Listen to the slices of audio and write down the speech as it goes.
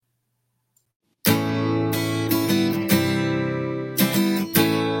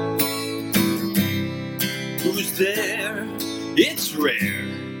rare.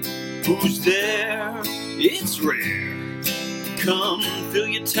 Who's there? It's rare. Come fill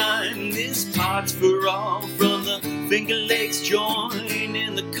your time, this pot's for all. From the Finger Lakes, join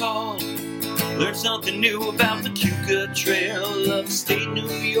in the call. Learn something new about the Keuka Trail. Upstate New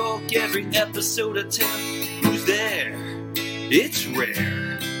York, every episode I tell. Who's there? It's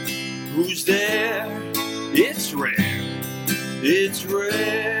rare. Who's there? It's rare. It's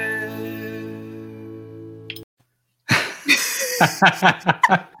rare.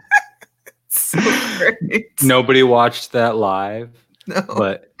 So great. Nobody watched that live,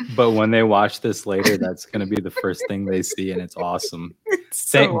 No. but when they watch this later, that's going to be the first thing they see, and it's awesome.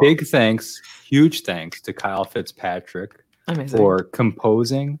 Big thanks, huge thanks to Kyle Fitzpatrick Amazing. for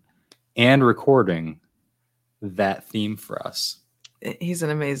composing and recording that theme for us. He's an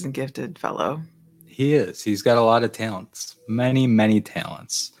amazing, gifted fellow. He is. He's got a lot of talents, many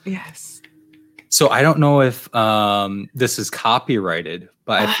talents. Yes. So I don't know if this is copyrighted,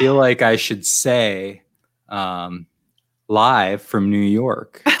 but I feel like I should say live from New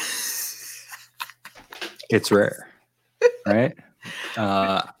York. It's rare, right?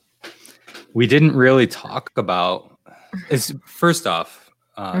 We didn't really talk about. It's first off,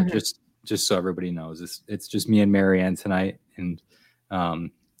 just so everybody knows, it's just me and Marianne tonight, and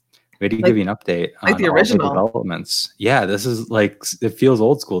we had to give you an update on the all original developments. Yeah, this is like, it feels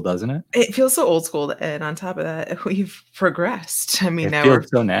old school, doesn't it? It feels so old school, and on top of that, we've progressed. I mean, It now feels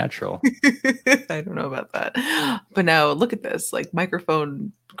so natural. I don't know about that, but now look at this, like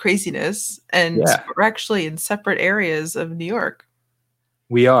microphone craziness, and we're actually in separate areas of New York.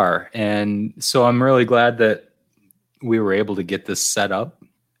 We are, and so I'm really glad that we were able to get this set up.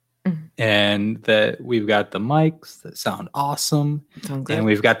 And that we've got the mics that sound awesome, and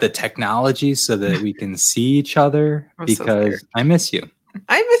we've got the technology so that we can see each other, because I miss you.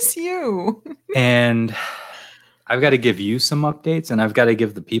 I miss you. And I've got to give you some updates, and I've got to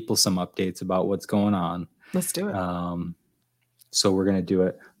give the people some updates about what's going on. Let's do it. So we're going to do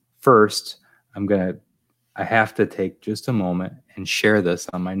it. First, I have to take just a moment and share this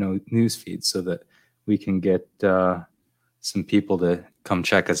on my news feed so that we can get some people to come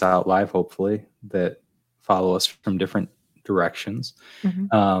check us out live, hopefully, that follow us from different directions.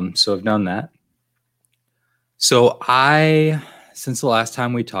 So I've done that. So since the last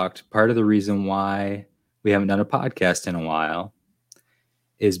time we talked, part of the reason why we haven't done a podcast in a while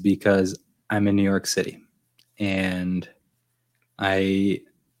is because I'm in New York City, and I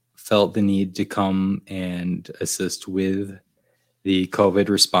felt the need to come and assist with the COVID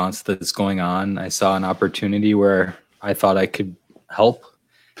response that's going on. I saw an opportunity where I thought I could help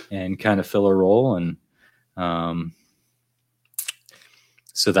and kind of fill a role. And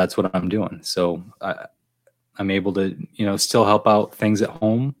so that's what I'm doing. So I'm able to, still help out things at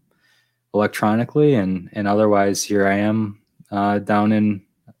home electronically. And otherwise, here I am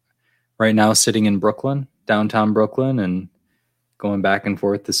right now sitting in Brooklyn, downtown Brooklyn, and going back and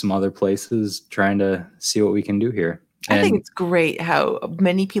forth to some other places, trying to see what we can do here. I think it's great how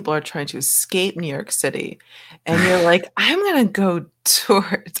many people are trying to escape New York City, and you're like, I'm going to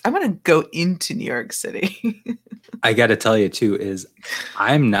go into New York City. I got to tell you too,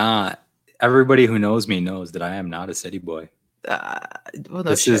 everybody who knows me knows that I am not a city boy.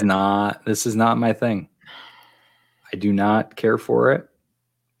 This is not my thing. I do not care for it,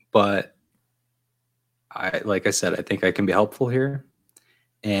 but like I said, I think I can be helpful here.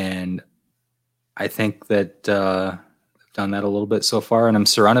 And I think that, done that a little bit so far, and I'm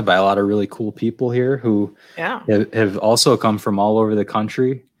surrounded by a lot of really cool people here who have also come from all over the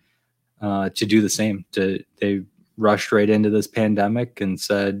country to do the same. They rushed right into this pandemic and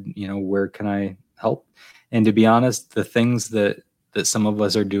said, where can I help? And to be honest, the things that some of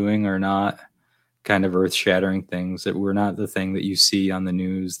us are doing are not kind of earth-shattering things, that we're not the thing that you see on the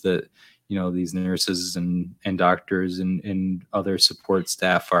news that, these nurses and doctors and other support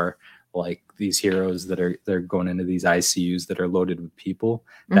staff are like these heroes they're going into these ICUs that are loaded with people.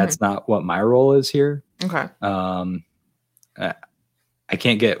 That's not what my role is here. Okay. I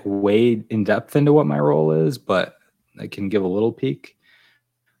can't get way in depth into what my role is, but I can give a little peek.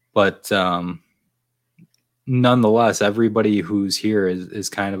 But nonetheless, everybody who's here is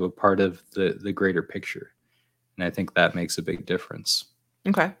kind of a part of the greater picture. And I think that makes a big difference.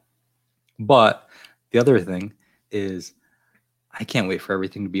 Okay. But the other thing is, I can't wait for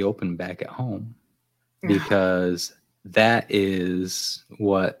everything to be open back at home, because that is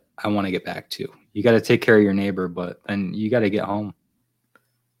what I want to get back to. You got to take care of your neighbor, but then you got to get home.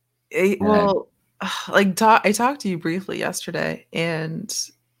 I talked to you briefly yesterday, and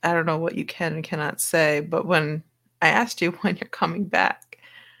I don't know what you can and cannot say, but when I asked you when you're coming back,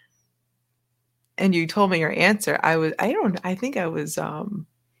 and you told me your answer, I think I was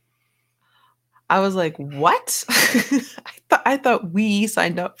like, what? I thought we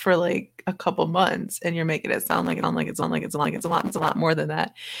signed up for like a couple months, and you're making it sound like it's a lot more than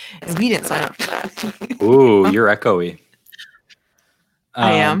that. And we didn't sign up for that. Ooh, you're echoey.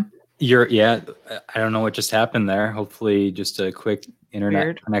 I am. I don't know what just happened there. Hopefully just a quick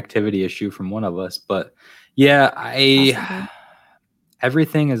internet connectivity issue from one of us. But yeah,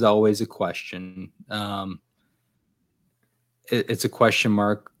 everything is always a question. It's a question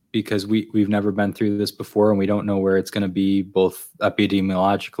mark because we've never been through this before, and we don't know where it's going to be, both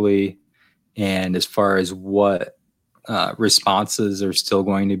epidemiologically and as far as what responses are still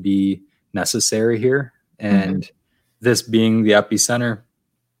going to be necessary here. And this being the epicenter,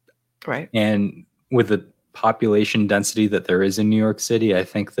 right? And with the population density that there is in New York City, I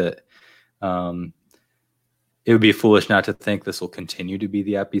think that it would be foolish not to think this will continue to be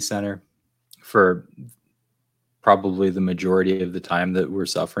the epicenter for probably the majority of the time that we're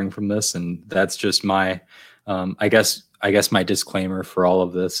suffering from this. And that's just my, I guess my disclaimer for all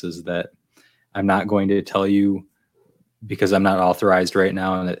of this is that I'm not going to tell you, because I'm not authorized right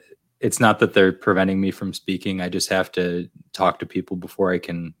now. And it's not that they're preventing me from speaking. I just have to talk to people before I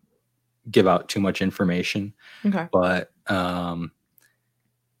can give out too much information. Okay. But,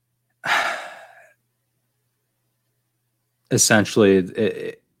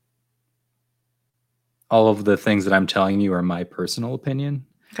 essentially, all of the things that I'm telling you are my personal opinion,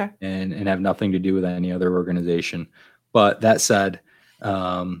 okay, and have nothing to do with any other organization. But that said,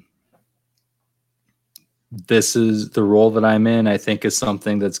 this is the role that I'm in. I think is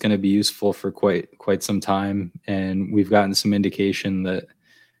something that's going to be useful for quite some time, and we've gotten some indication that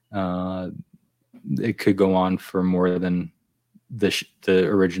it could go on for more than the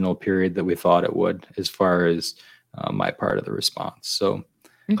original period that we thought it would, as far as my part of the response. So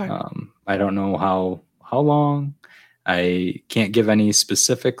okay. I don't know how long. I can't give any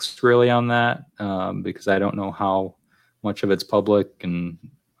specifics really on that because I don't know how much of it's public, and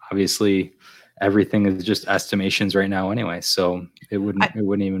obviously everything is just estimations right now anyway. So it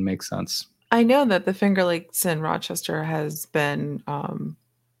wouldn't even make sense. I know that the Finger Lakes in Rochester has been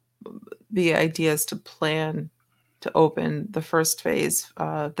the idea is to plan to open the first phase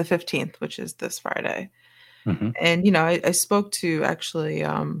the 15th, which is this Friday. And I spoke to actually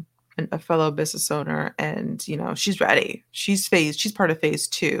a fellow business owner, and she's ready. She's part of phase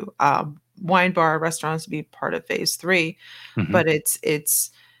 2. Wine bar restaurants to be part of phase 3, but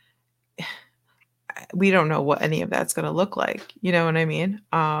it's we don't know what any of that's going to look like. You know what I mean?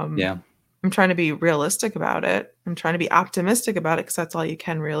 Yeah. I'm trying to be realistic about it. I'm trying to be optimistic about it, because that's all you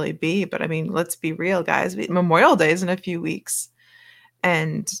can really be. But I mean, let's be real, guys. Memorial Day is in a few weeks.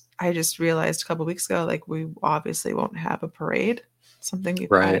 And I just realized a couple of weeks ago, like, we obviously won't have a parade. Something we've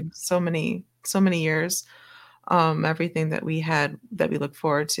had so many years. Everything that we had, that we look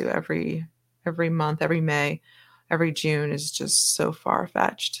forward to every month, every May, every June, is just so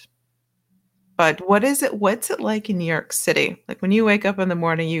far-fetched. But what's it like in New York City? Like, when you wake up in the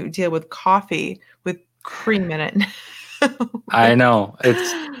morning, you deal with coffee with cream in it. I know.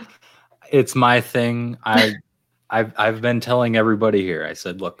 It's my thing. I've been telling everybody here, I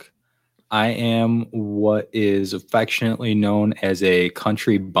said, look, I am what is affectionately known as a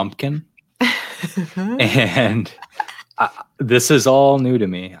country bumpkin. And this is all new to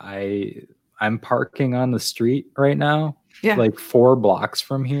me. I'm parking on the street right now, like 4 blocks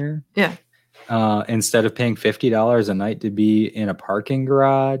from here. Yeah. Instead of paying $50 a night to be in a parking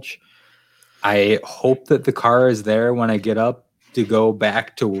garage. I hope that the car is there when I get up to go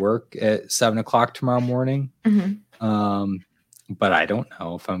back to work at 7:00 tomorrow morning. But I don't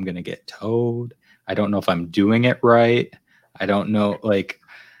know if I'm going to get towed. I don't know if I'm doing it right. I don't know. Like,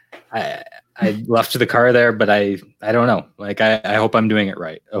 I left the car there, but I don't know. Like, I hope I'm doing it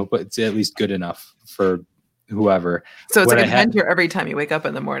right. I hope it's at least good enough for whoever. So it's like an adventure every time you wake up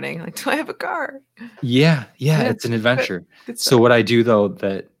in the morning. Like, do I have a car? Yeah, it's an adventure. Good so what I do, though,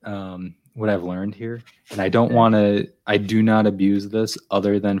 that what I've learned here, and I do not abuse this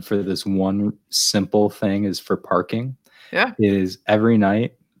other than for this one simple thing, is for parking. Yeah. Is every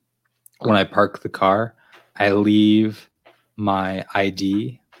night when I park the car, I leave my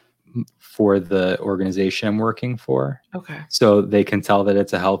ID for the organization I'm working for. Okay. So they can tell that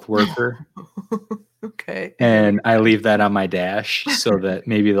it's a health worker. Okay. And I leave that on my dash so that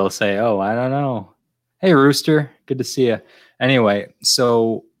maybe they'll say, oh, I don't know. Hey, Rooster, good to see you. Anyway,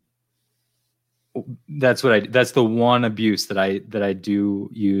 so that's the one abuse that I do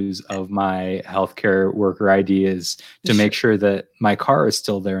use of my healthcare worker ID, is to make sure that my car is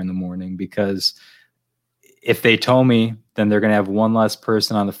still there in the morning, because if they tow me, then they're going to have one less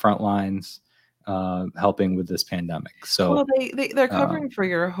person on the front lines helping with this pandemic. So well, they're covering for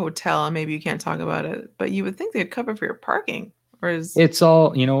your hotel, and maybe you can't talk about it, but you would think they'd cover for your parking. Or is it's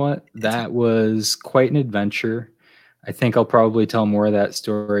all, you know what? That was quite an adventure. I think I'll probably tell more of that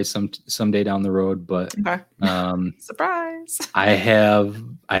story someday down the road, but okay. Surprise. I've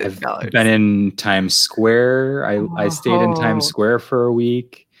been in Times Square. I stayed in Times Square for a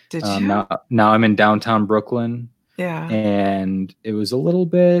week. Did you? Now I'm in downtown Brooklyn. Yeah. And it was a little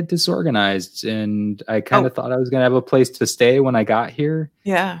bit disorganized, and I kind of thought I was going to have a place to stay when I got here.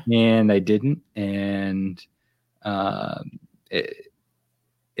 Yeah. And I didn't. And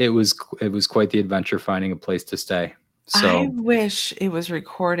it was quite the adventure finding a place to stay. So I wish it was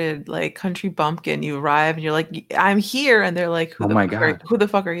recorded like Country Bumpkin. You arrive and you're like, I'm here. And they're like, who the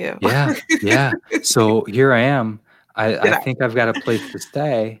fuck are you? Yeah. Yeah. So here I am. I think I've got a place to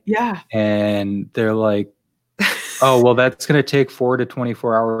stay. Yeah. And they're like, oh, well, that's going to take 4 to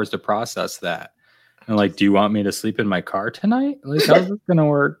 24 hours to process that. And like, do you want me to sleep in my car tonight? Like, how's this going to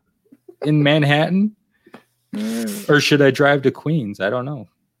work in Manhattan? Or should I drive to Queens? I don't know.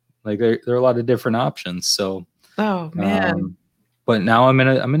 Like, there are a lot of different options. So, oh man. But now I'm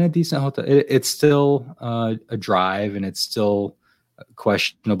in a decent hotel. It's still a drive, and it's still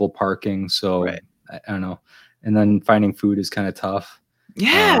questionable parking. So I don't know. And then finding food is kind of tough.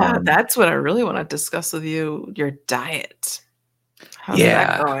 Yeah, that's what I really want to discuss with you. Your diet. How's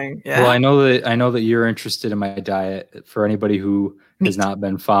that going? Yeah. Well, I know that you're interested in my diet. For anybody who has not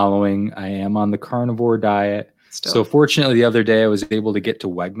been following, I am on the carnivore diet. So fortunately, the other day I was able to get to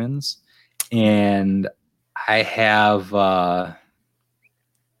Wegmans, and I have I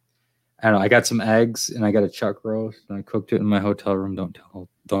don't know. I got some eggs and I got a chuck roast, and I cooked it in my hotel room. Don't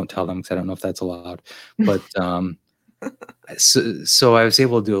tell them, because I don't know if that's allowed. But so I was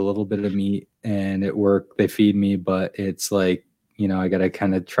able to do a little bit of meat, and it worked. They feed me, but it's like, I got to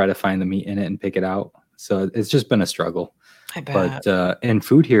kind of try to find the meat in it and pick it out. So it's just been a struggle. I bet. But in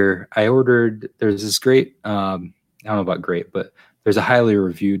food here, I ordered, there's this great, I don't know about great, but there's a highly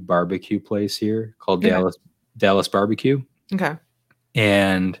reviewed barbecue place here called Dallas Barbecue. Okay.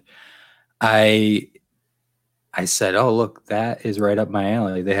 And I said, oh, look, that is right up my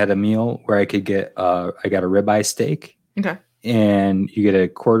alley. They had a meal where I could get, I got a ribeye steak. Okay. And you get a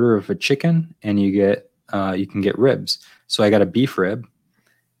quarter of a chicken, and you can get ribs. So I got a beef rib,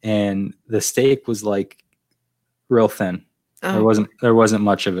 and the steak was like real thin. Oh. There wasn't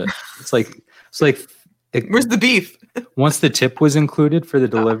much of it. It's like where's the beef? Once the tip was included for the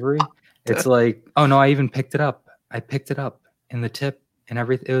delivery, it's like, oh no, I even picked it up. I picked it up, and the tip and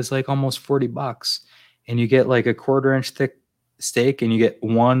everything. It was like almost $40, and you get like a 1/4-inch thick steak, and you get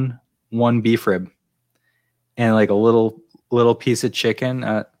one beef rib, and like a little piece of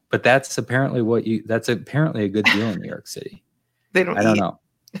chicken. But that's apparently a good deal in New York City. I don't know.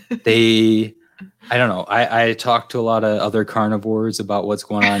 I don't know. I talked to a lot of other carnivores about what's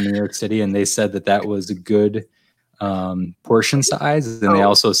going on in New York City, and they said that was a good portion size. And they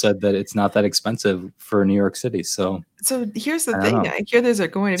also said that it's not that expensive for New York City. So here's the thing. I hear there's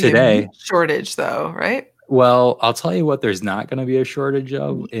going to be a shortage though, right? Well, I'll tell you what there's not going to be a shortage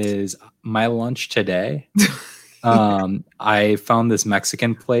of is my lunch today. I found this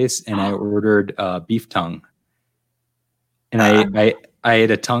Mexican place, and I ordered beef tongue, and I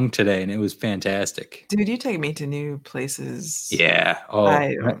ate a tongue today, and it was fantastic. Dude, you take me to new places. Yeah. Oh,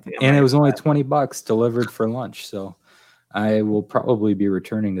 and it was only $20 delivered for lunch. So I will probably be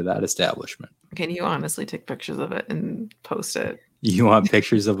returning to that establishment. Can you honestly take pictures of it and post it? You want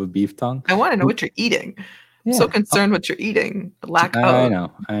pictures of a beef tongue? I want to know what you're eating. Yeah. I'm so concerned what you're eating. I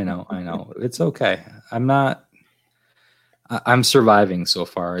know. It's okay. I'm surviving so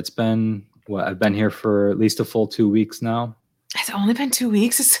far. It's been I've been here for at least a full 2 weeks now. It's only been 2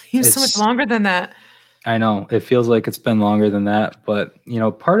 weeks. It seems so much longer than that. I know. It feels like it's been longer than that. But,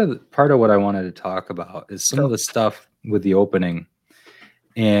 part of what I wanted to talk about is some of the stuff with the opening,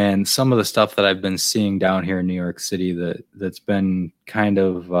 and some of the stuff that I've been seeing down here in New York City that's been kind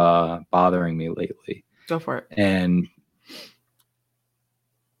of bothering me lately. Go for it. And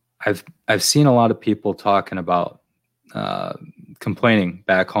I've seen a lot of people talking about complaining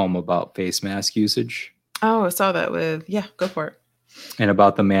back home about face mask usage. Oh, I saw that go for it. And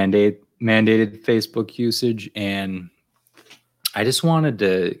about the mandated Facebook usage. And I just wanted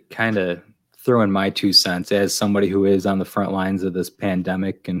to kind of throw in my 2 cents as somebody who is on the front lines of this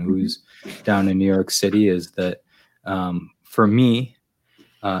pandemic and who's down in New York City, is that for me,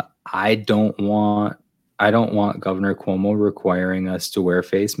 I don't want Governor Cuomo requiring us to wear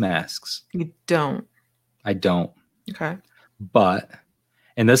face masks. You don't? I don't. Okay. But,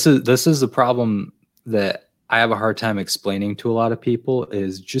 and this is the problem that I have a hard time explaining to a lot of people,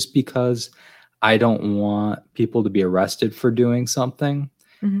 is just because I don't want people to be arrested for doing something.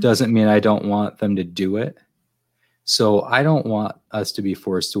 Doesn't mean I don't want them to do it. So I don't want us to be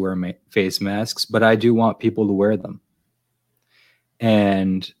forced to wear face masks, but I do want people to wear them.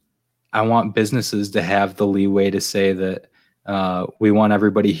 And I want businesses to have the leeway to say that we want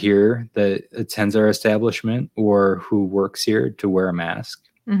everybody here that attends our establishment or who works here to wear a mask,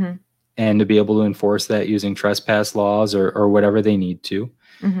 and to be able to enforce that using trespass laws or whatever they need to.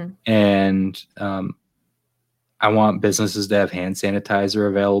 And I want businesses to have hand sanitizer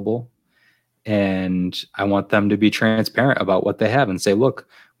available. And I want them to be transparent about what they have and say, look,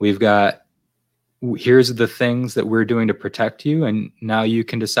 here's the things that we're doing to protect you. And now you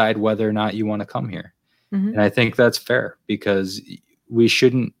can decide whether or not you want to come here. And I think that's fair, because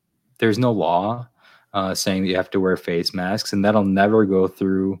there's no law saying that you have to wear face masks, and that'll never go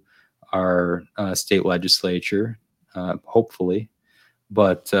through our state legislature, hopefully.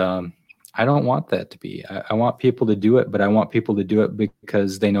 But I don't want that to be. I want people to do it, but I want people to do it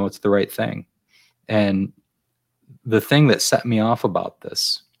because they know it's the right thing. And the thing that set me off about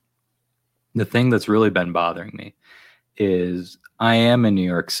this, the thing that's really been bothering me, is I am in New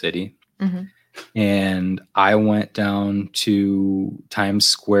York City, and I went down to Times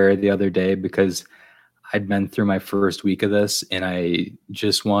Square the other day because I'd been through my first week of this and I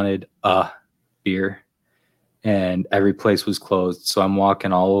just wanted a beer, and every place was closed. So I'm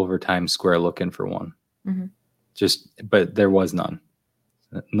walking all over Times Square looking for one. But there was none.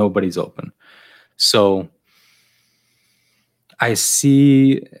 Nobody's open. So I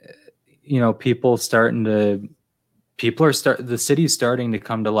see, the city's starting to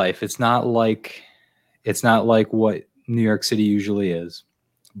come to life. It's not like what New York City usually is,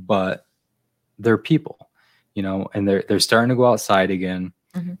 but they're people, and they're starting to go outside again.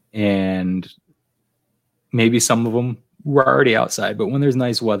 And maybe some of them were already outside, but when there's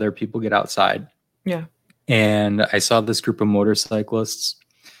nice weather, people get outside. Yeah. And I saw this group of motorcyclists,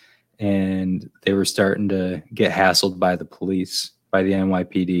 and they were starting to get hassled by the police, by the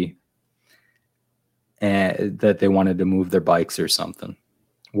NYPD, and that they wanted to move their bikes or something.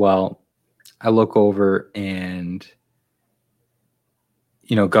 Well, I look over and,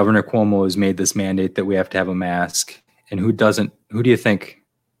 Governor Cuomo has made this mandate that we have to have a mask. And who do you think,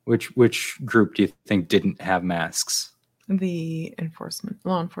 which group do you think didn't have masks? The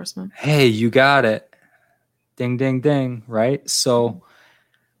law enforcement. Hey, you got it. Ding, ding, ding. Right. So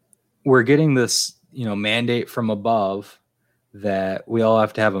we're getting this, mandate from above that we all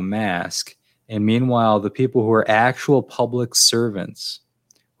have to have a mask. And meanwhile, the people who are actual public servants,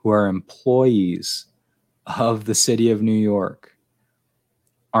 who are employees of the city of New York,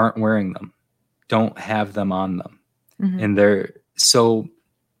 aren't wearing them, don't have them on them. And so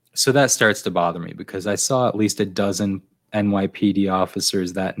that starts to bother me, because I saw at least a dozen NYPD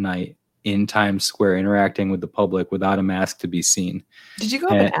officers that night in Times Square interacting with the public without a mask to be seen. Did you go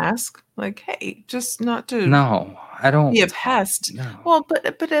up and ask, like, hey, just not to No, I don't be a pest? No. Well,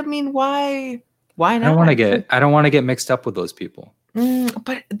 but I mean, why not? I don't want to get mixed up with those people.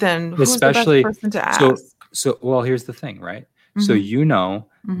 But then who's especially the best person to ask? So well, here's the thing, right? So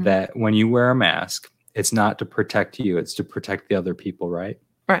that when you wear a mask, it's not to protect you, it's to protect the other people, right?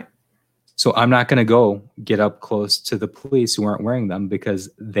 Right. So I'm not going to go get up close to the police who aren't wearing them,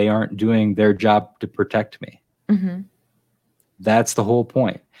 because they aren't doing their job to protect me. That's the whole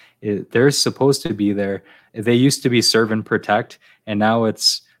point. They're supposed to be there. They used to be serve and protect, and now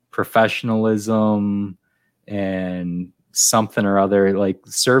it's professionalism and something or other. Like,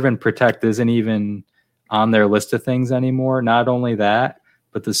 serve and protect isn't even on their list of things anymore. Not only that,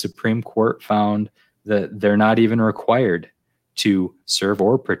 but the Supreme Court found that they're not even required to serve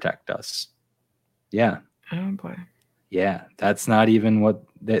or protect us. Yeah. Oh boy. Yeah, that's not even what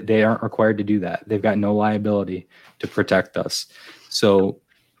they aren't required to do that. They've got no liability to protect us. So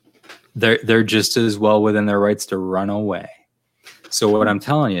they're just as well within their rights to run away. So what I'm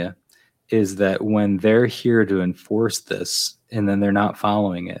telling you is that when they're here to enforce this and then they're not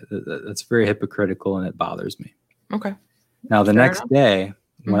following it, that's very hypocritical, and it bothers me. Okay. Now, the next day,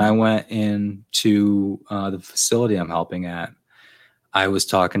 when I went into the facility I'm helping at, I was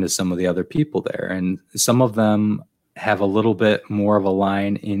talking to some of the other people there, and some of them have a little bit more of a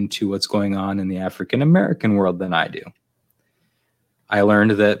line into what's going on in the African American world than I do. I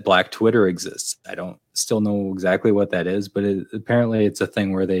learned that Black Twitter exists. I don't still know exactly what that is, but apparently it's a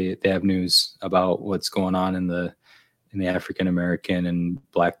thing where they have news about what's going on in the African American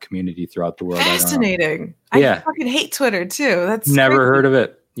and Black community throughout the world. Fascinating. I fucking hate Twitter too. That's never crazy. heard of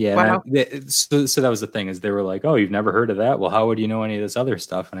it. Yeah. Wow. So that was the thing, is they were like, "Oh, you've never heard of that? Well, how would you know any of this other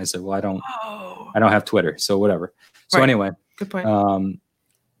stuff?" And I said, "Well, I don't have Twitter, so whatever." So anyway, good point.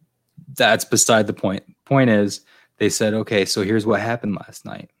 that's beside the point. Point is, they said, okay, so here's what happened last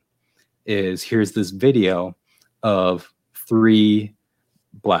night. Here's this video of 3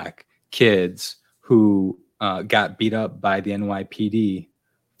 black kids who got beat up by the NYPD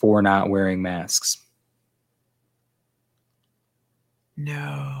for not wearing masks.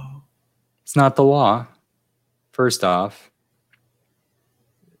 No. It's not the law, first off.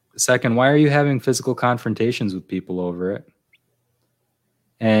 Second, why are you having physical confrontations with people over it?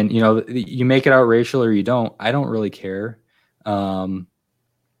 And, you make it out racial or you don't. I don't really care.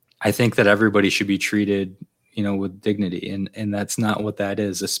 I think that everybody should be treated, with dignity. And that's not what that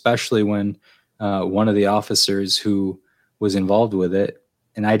is, especially when one of the officers who was involved with it,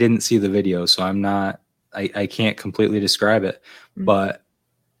 and I didn't see the video, so I can't completely describe it, but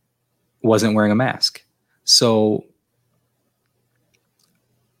wasn't wearing a mask. So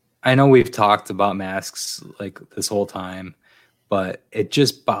I know we've talked about masks like this whole time, but it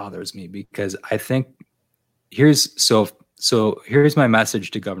just bothers me because I think here's my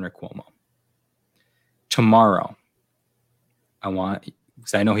message to Governor Cuomo. Tomorrow,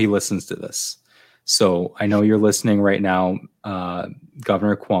 because I know he listens to this. So I know you're listening right now,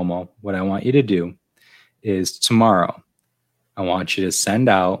 Governor Cuomo. What I want you to do is tomorrow, I want you to send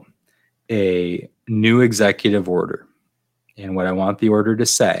out a new executive order. And what I want the order to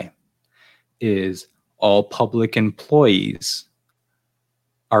say is all public employees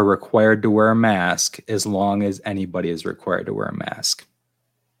are required to wear a mask as long as anybody is required to wear a mask.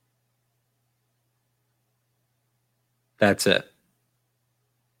 That's it.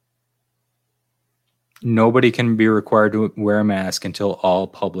 Nobody can be required to wear a mask until all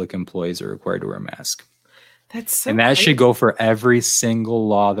public employees are required to wear a mask. That's so and that crazy. Should go for every single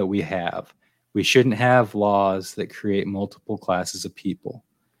law that we have. We shouldn't have laws that create multiple classes of people.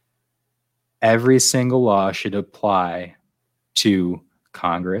 Every single law should apply to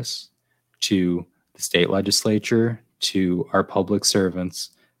Congress, to the state legislature, to our public servants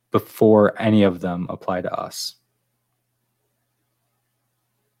before any of them apply to us.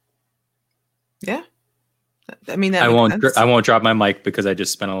 Yeah. I mean, I won't drop my mic because I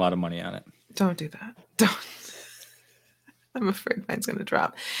just spent a lot of money on it. Don't do that. Don't. I'm afraid mine's going to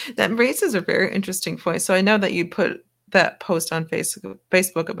drop. That raises a very interesting point. So I know that you put that post on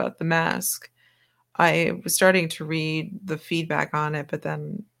Facebook about the mask. I was starting to read the feedback on it, but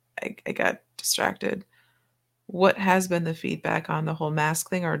then I got distracted. What has been the feedback on the whole mask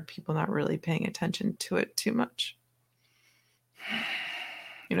thing? Or are people not really paying attention to it too much?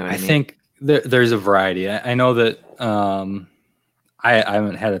 You know what I mean? I think there's a variety. I know that I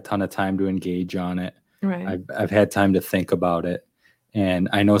haven't had a ton of time to engage on it. Right. I've had time to think about it. And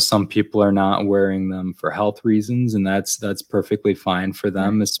I know some people are not wearing them for health reasons, and that's perfectly fine for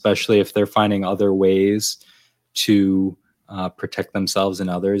them, right. Especially if they're finding other ways to protect themselves and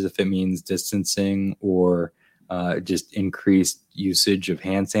others, if it means distancing or just increased usage of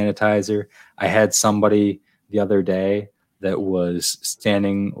hand sanitizer. I had somebody the other day that was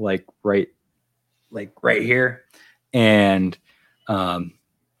standing right here and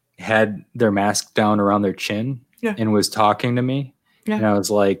had their mask down around their chin, yeah. And was talking to me. Yeah. And I was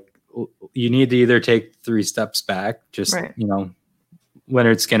like, you need to either take 3 steps back, just, right.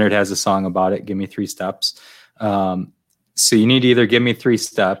 Leonard Skinner has a song about it. Give me 3 steps. So you need to either give me 3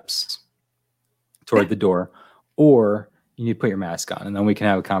 steps toward the door, or you need to put your mask on, and then we can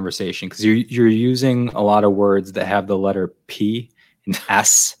have a conversation, because you're using a lot of words that have the letter P and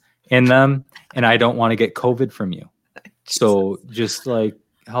S in them, and I don't want to get COVID from you. So just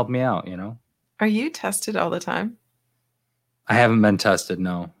help me out, Are you tested all the time? I haven't been tested,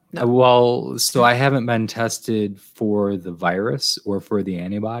 no. Well, so I haven't been tested for the virus or for the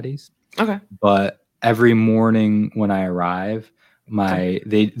antibodies. Okay. But every morning when I arrive,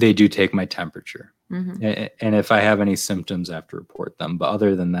 they do take my temperature. Mm-hmm. And if I have any symptoms, I have to report them. But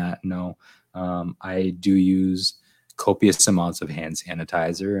other than that, no. I do use copious amounts of hand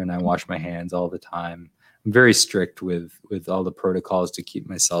sanitizer, and I wash my hands all the time. I'm very strict with all the protocols to keep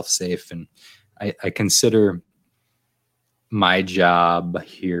myself safe. And I consider my job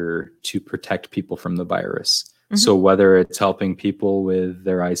here to protect people from the virus. Mm-hmm. So whether it's helping people with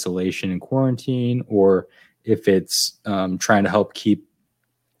their isolation and quarantine, or if it's trying to help keep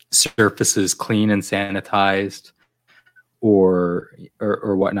surfaces clean and sanitized, or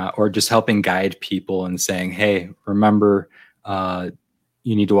whatnot, or just helping guide people and saying, hey, remember,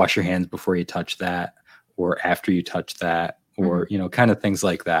 you need to wash your hands before you touch that, or after you touch that, or, mm-hmm. Kind of things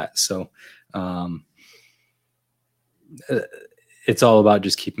like that. So it's all about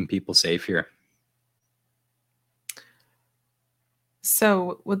just keeping people safe here.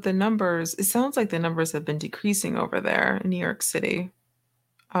 So with the numbers, it sounds like the numbers have been decreasing over there in New York City.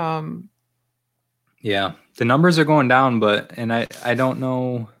 Yeah, the numbers are going down, and I don't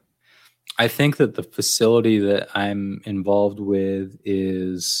know. I think that the facility that I'm involved with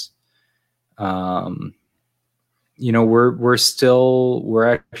is, we're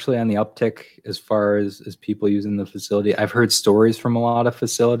actually on the uptick as far as people using the facility. I've heard stories from a lot of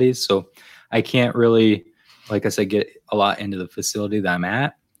facilities, so I can't really, like I said, get a lot into the facility that I'm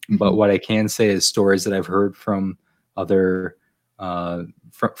at. Mm-hmm. But what I can say is stories that I've heard from other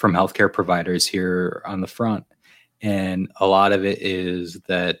from healthcare providers here on the front, and a lot of it is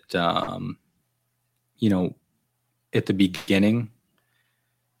that at the beginning,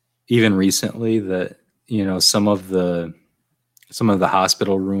 even recently, that some of the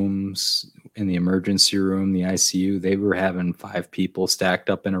hospital rooms, in the emergency room, the ICU, they were having 5 people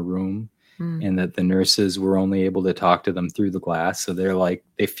stacked up in a room, and that the nurses were only able to talk to them through the glass. So they're like,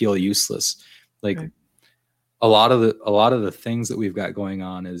 they feel useless. Like, right. a lot of the things that we've got going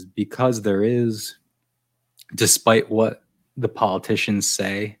on is because there is, despite what the politicians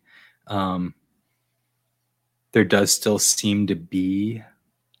say, there does still seem to be,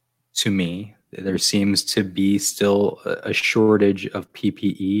 to me, there seems to be still a shortage of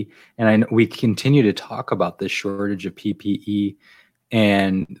PPE. And we continue to talk about this shortage of PPE,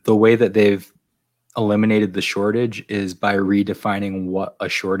 and the way that they've eliminated the shortage is by redefining what a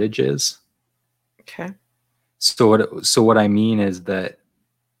shortage is. Okay. So what I mean is that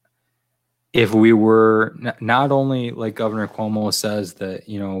if we were not only, like Governor Cuomo says, that,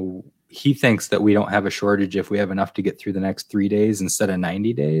 he thinks that we don't have a shortage if we have enough to get through the next 3 days instead of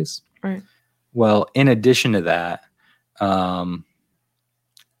 90 days. Right. Well, in addition to that,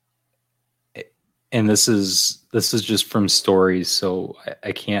 and this is just from stories, so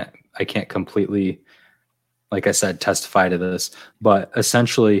I can't completely, like I said, testify to this, but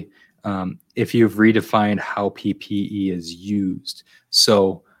essentially, if you've redefined how PPE is used,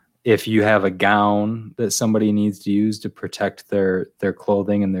 so if you have a gown that somebody needs to use to protect their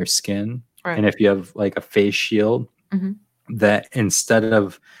clothing and their skin, right. And if you have like a face shield, mm-hmm. that instead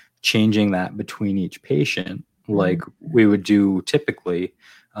of changing that between each patient, like mm-hmm. we would do typically,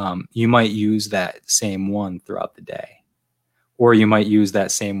 you might use that same one throughout the day, or you might use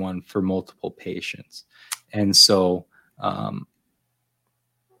that same one for multiple patients. And so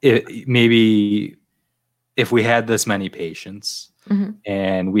maybe if we had this many patients, mm-hmm.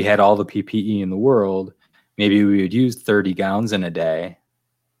 and we had all the PPE in the world, maybe we would use 30 gowns in a day,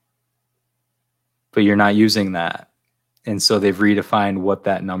 but you're not using that. And so they've redefined what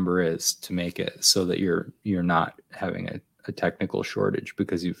that number is to make it so that you're not having a technical shortage,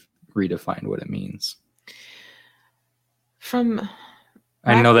 because you've redefined what it means.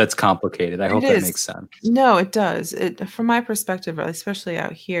 I know that's complicated. I hope that makes sense. No, it does. From my perspective, especially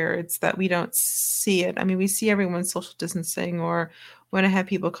out here, it's that we don't see it. I mean, we see everyone social distancing, or when I have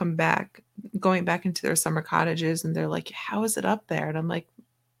people going back into their summer cottages, and they're like, "How is it up there?" And I'm like,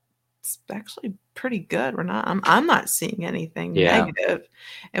 "It's actually pretty good. I'm not seeing anything negative,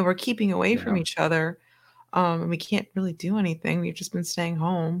 and we're keeping away from each other. And we can't really do anything. We've just been staying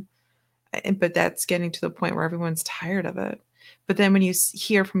home, but that's getting to the point where everyone's tired of it." But then when you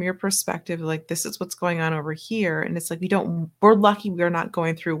hear from your perspective, like, this is what's going on over here, and it's like, we're lucky we're not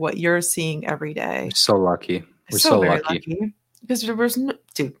going through what you're seeing every day. We're so lucky. We're so lucky. Because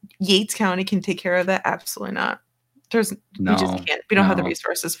Yates County can take care of that? Absolutely not. We just can't. We don't have the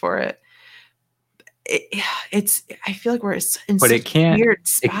resources for it. I feel like we're in such a weird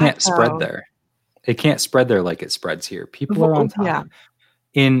spot. It can't spread there. It can't spread there like it spreads here. People are on top.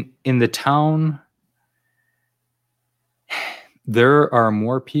 Yeah. In the town, there are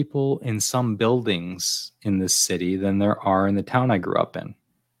more people in some buildings in this city than there are in the town I grew up in.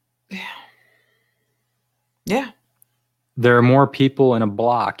 Yeah. Yeah. There are more people in a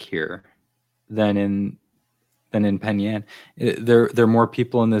block here than in Penn Yan. There are more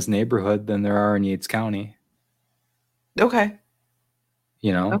people in this neighborhood than there are in Yates County. Okay.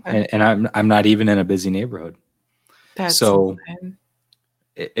 Okay. And I'm not even in a busy neighborhood. That's so insane.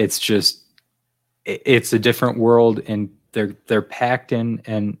 It's a different world, and they're packed in,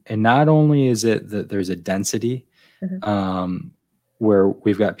 and not only is it that there's a density, mm-hmm. Where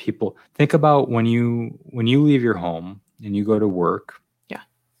we've got people. Think about when you leave your home and you go to work. Yeah.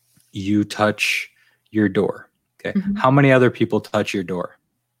 You touch your door. Okay. Mm-hmm. How many other people touch your door?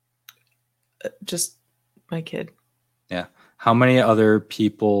 Just my kid. Yeah. How many other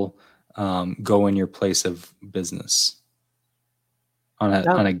people go in your place of business on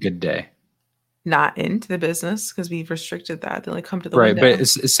a good day? Not into the business, because we've restricted that. They only come to the window. Right, but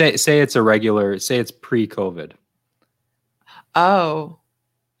say it's a regular. Say it's pre-COVID. Oh,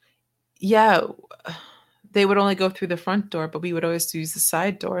 yeah. they would only go through the front door, but we would always use the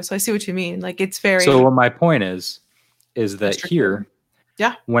side door. So I see what you mean. Like it's very. So what my point is that here,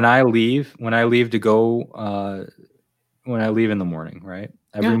 yeah, when I leave to go, when I leave in the morning, right?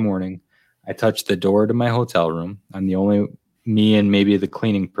 Every morning, I touch the door to my hotel room. I'm the only me and maybe the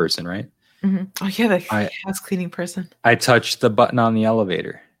cleaning person, right? Mm-hmm. Oh yeah, the house cleaning person. I touch the button on the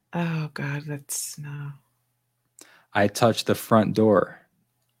elevator. Oh God, that's no. I touch the front door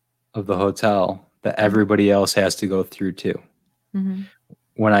of the hotel that everybody else has to go through too. Mm-hmm.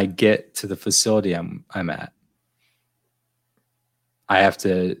 When I get to the facility I'm at, I have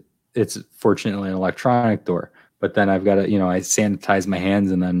to. It's fortunately an electronic door, but then I've got to, I sanitize my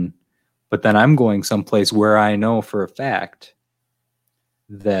hands, but then I'm going someplace where I know for a fact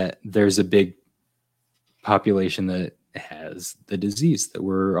that there's a big population that has the disease that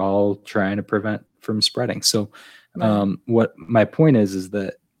we're all trying to prevent from spreading. So, what my point is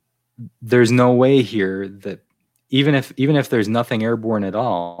that there's no way here that even if there's nothing airborne at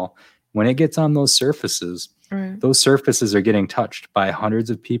all, when it gets on those surfaces, those surfaces are getting touched by hundreds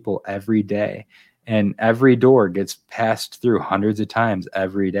of people every day, and every door gets passed through hundreds of times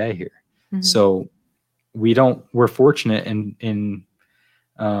every day here. Mm-hmm. So we're fortunate in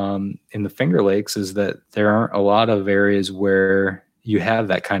the Finger Lakes is that there aren't a lot of areas where you have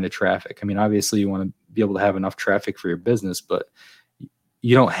that kind of traffic. I mean, obviously you want to be able to have enough traffic for your business, but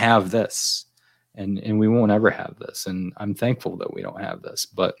you don't have this, and we won't ever have this. And I'm thankful that we don't have this,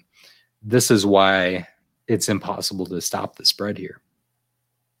 but this is why it's impossible to stop the spread here.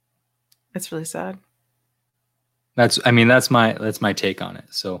 It's really sad. That's my take on it.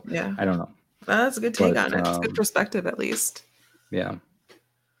 So yeah, I don't know. Well, that's a good take on it. It's a good perspective, at least. Yeah.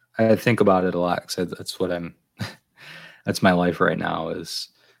 I think about it a lot because that's my life right now is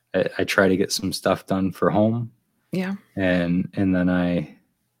I try to get some stuff done for home. Yeah. And then I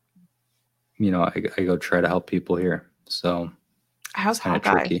go try to help people here. So how's Hot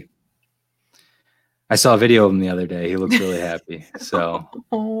Guy? Tricky. I saw a video of him the other day. He looks really happy. So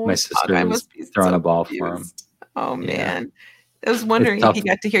my sister was throwing a ball for him. Oh man. I was wondering if you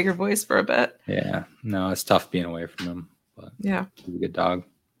got to hear your voice for a bit. Yeah. No, it's tough being away from him. But yeah. He's a good dog.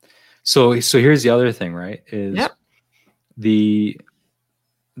 So here's the other thing, right? Is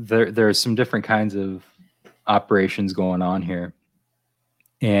there are some different kinds of operations going on here.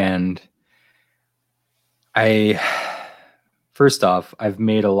 And first off, I've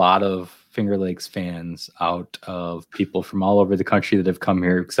made a lot of Finger Lakes fans out of people from all over the country that have come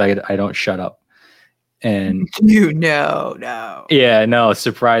here because I don't shut up. And no. Yeah, no,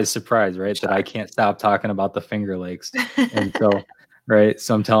 surprise, right? That I can't stop talking about the Finger Lakes. And so, right.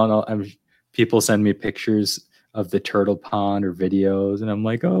 So people send me pictures of the turtle pond or videos, and I'm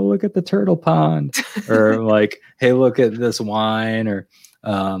like, oh, look at the turtle pond. Or I'm like, hey, look at this wine, or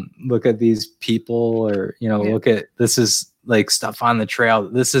look at these people, or, look at, this is like stuff on the trail.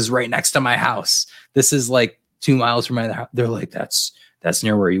 This is right next to my house. This is like 2 miles from my house. They're like, that's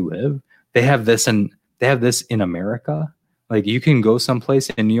near where you live. They have this in America. Like you can go someplace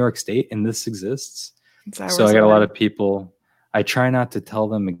in New York State and this exists. So I got a lot of people. I try not to tell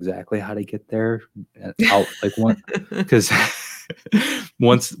them exactly how to get there. Because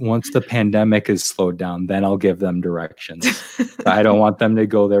once the pandemic is slowed down, then I'll give them directions. I don't want them to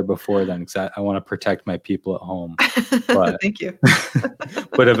go there before then because I want to protect my people at home. But, thank you.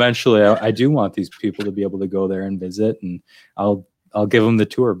 But eventually, I do want these people to be able to go there and visit, and I'll give them the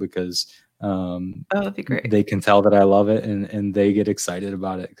tour because that'd be great. They can tell that I love it, and they get excited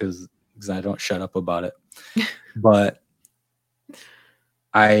about it because I don't shut up about it. But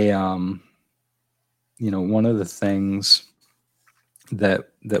one of the things that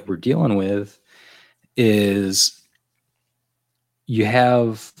we're dealing with is you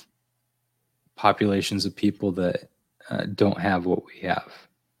have populations of people that don't have what we have,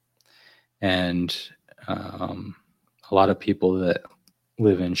 and a lot of people that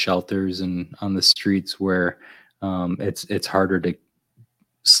live in shelters and on the streets where it's harder to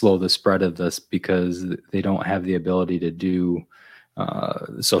slow the spread of this because they don't have the ability to do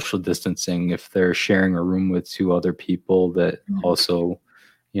social distancing if they're sharing a room with 2 other people that also,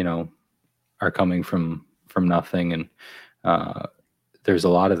 are coming from nothing. And there's a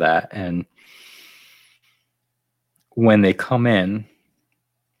lot of that. And when they come in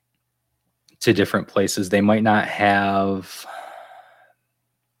to different places, they might not have,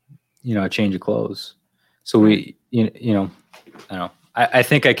 a change of clothes. So I don't know. I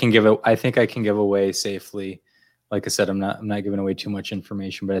think I can give away safely. Like I said, I'm not giving away too much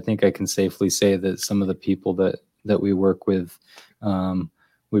information, but I think I can safely say that some of the people that we work with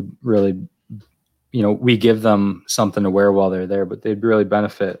would really, we give them something to wear while they're there, but they'd really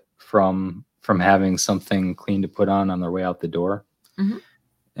benefit from from having something clean to put on their way out the door. Mm-hmm.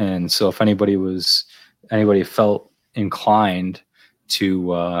 And so if anybody felt inclined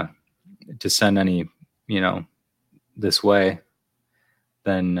to send any, this way,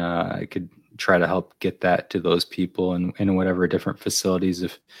 then I could try to help get that to those people in whatever different facilities.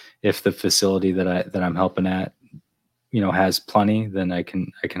 If the facility that I'm helping at, has plenty, then I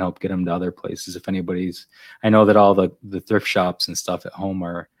can help get them to other places. If I know that all the thrift shops and stuff at home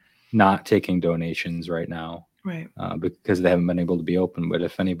are not taking donations right now, right? Because they haven't been able to be open. But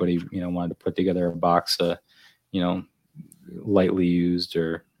if anybody, wanted to put together a box of, lightly used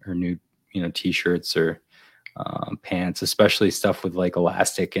or new, t-shirts or pants, especially stuff with like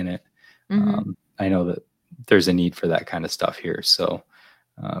elastic in it. Mm-hmm. I know that there's a need for that kind of stuff here. So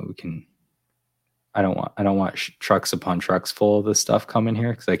I don't want trucks upon trucks full of this stuff coming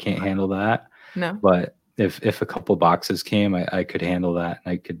here, because I can't handle that. No. But if a couple boxes came, I could handle that.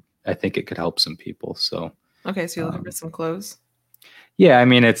 And I think it could help some people. So. Okay. So you're looking for some clothes? Yeah. I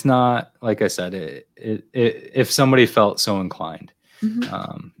mean, it's not, like I said, if somebody felt so inclined,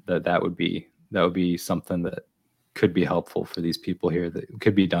 mm-hmm. that would be something that could be helpful for these people here, that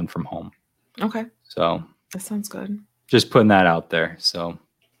could be done from home. Okay. So that sounds good. Just putting that out there. So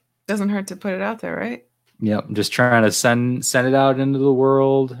doesn't hurt to put it out there, right? Yep. Just trying to send it out into the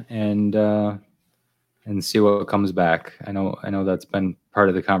world and see what comes back. I know that's been part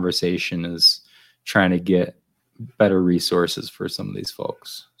of the conversation, is trying to get better resources for some of these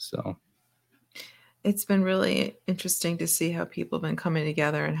folks. So it's been really interesting to see how people have been coming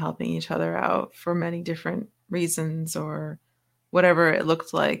together and helping each other out for many different reasons or whatever it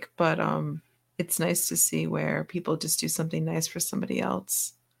looked like. But it's nice to see where people just do something nice for somebody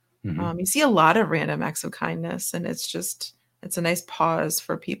else. Mm-hmm. You see a lot of random acts of kindness, and it's a nice pause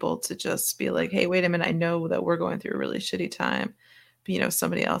for people to just be like, hey, wait a minute, I know that we're going through a really shitty time, but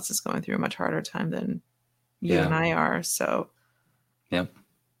somebody else is going through a much harder time than you and I are. So yep.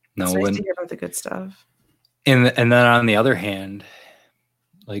 It's nice to hear about the good stuff. And then on the other hand,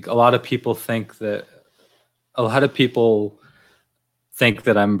 like a lot of people think that I'm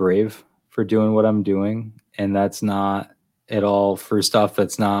brave for doing what I'm doing, and that's not at all. First off,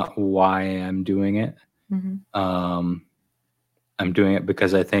 that's not why I'm doing it. Mm-hmm. I'm doing it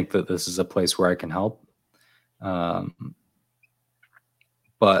because I think that this is a place where I can help.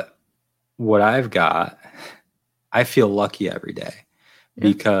 But what I've got, I feel lucky every day,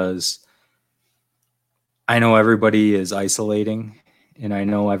 because I know everybody is isolating, and I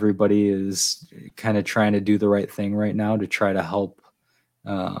know everybody is kind of trying to do the right thing right now to try to help,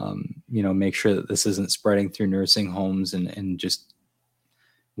 make sure that this isn't spreading through nursing homes and just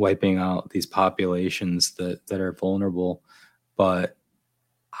wiping out these populations that are vulnerable. But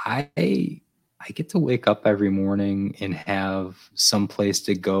I get to wake up every morning and have some place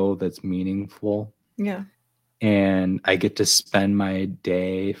to go that's meaningful. Yeah. And I get to spend my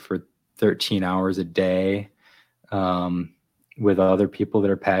day for 13 hours a day with other people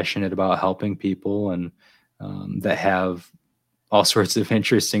that are passionate about helping people, and that have all sorts of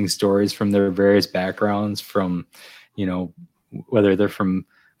interesting stories from their various backgrounds, from, whether they're from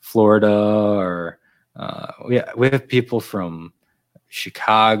Florida or we have people from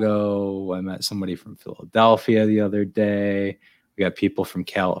Chicago. I met somebody from Philadelphia the other day. We got people from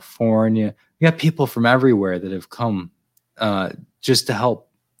California. We got people from everywhere that have come just to help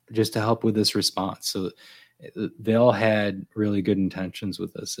with this response. So they all had really good intentions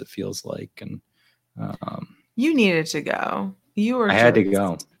with us, it feels like. And you needed to go. I had to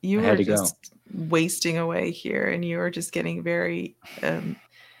go. You were just wasting away here, and you were just getting very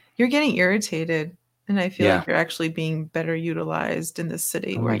you're getting irritated. And I feel like you're actually being better utilized in this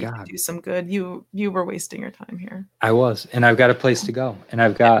city where you can do some good. You were wasting your time here. I was, and I've got a place to go, and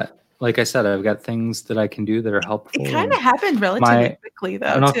I've got, like I said, I've got things that I can do that are helpful. It kind of happened relatively quickly, though.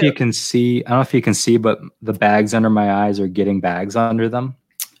 I don't know if you can see, but the bags under my eyes are getting bags under them.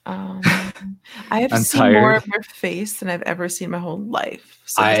 I have seen more of your face than I've ever seen my whole life.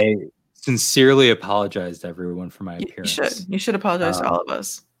 So I sincerely apologize to everyone for my appearance. You should apologize to all of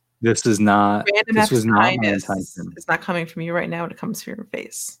us. This was not my intention. It's not coming from you right now. It comes from your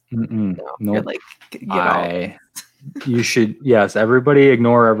face. No, you're like, you should, yes, everybody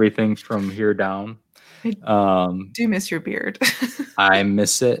ignore everything from here down. I do miss your beard. I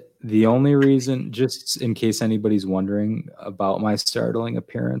miss it. The only reason, just in case anybody's wondering about my startling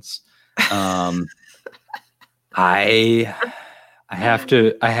appearance, I have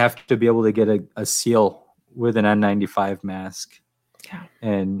to be able to get a seal with an N95 mask. Yeah.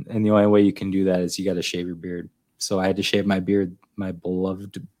 And the only way you can do that is you got to shave your beard. So I had to shave my beard, my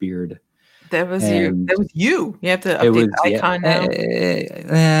beloved beard. That was you. That was you. You have to update the icon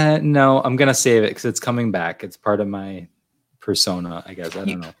now. No, I'm gonna save it because it's coming back. It's part of my persona, I guess. I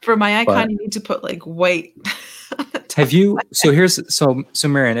don't know. For my icon, you need to put like white. Have you? So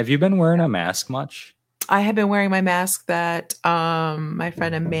Marian, have you been wearing a mask much? I have been wearing my mask that my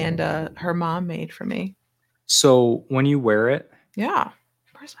friend Amanda, her mom, made for me. So when you wear it, yeah,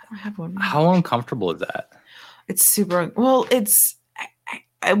 of course I don't have one. How uncomfortable is that? It's super. Well, it's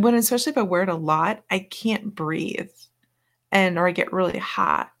when especially if I wear it a lot, I can't breathe, or I get really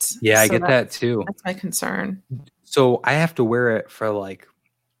hot. Yeah, I get that too. That's my concern. So I have to wear it for like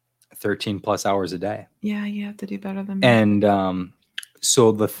 13 plus hours a day. Yeah, you have to do better than me. And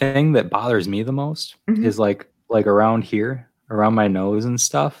so the thing that bothers me the most is like around here, around my nose and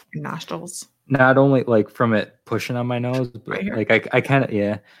stuff. Your nostrils. Not only like from it pushing on my nose, but right like I kind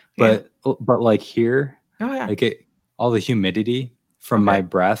of but like here, like all the humidity from my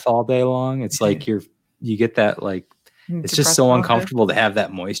breath all day long. It's like you get that like it's just so uncomfortable to have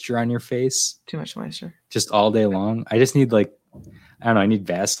that moisture on your face. Too much moisture. Just all day long. I just need like I don't know. I need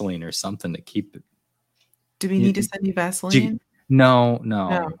Vaseline or something to keep it. Do we need to send you Vaseline? No.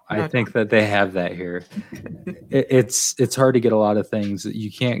 I think that they have that here. It's hard to get a lot of things. You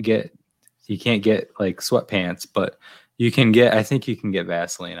can't get like sweatpants, but I think you can get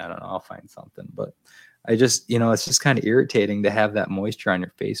Vaseline. I don't know. I'll find something, but I just, it's just kind of irritating to have that moisture on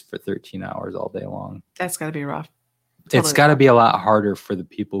your face for 13 hours all day long. That's got to be rough. Totally it's got to be a lot harder for the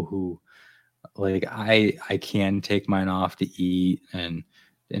people who like I can take mine off to eat and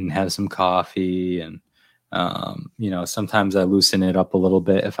have some coffee and sometimes I loosen it up a little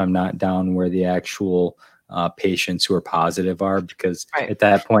bit if I'm not down where the actual patients who are positive are, because at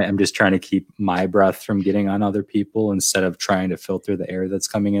that point I'm just trying to keep my breath from getting on other people instead of trying to filter the air that's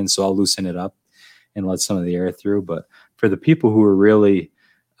coming in. So I'll loosen it up and let some of the air through. But for the people who are really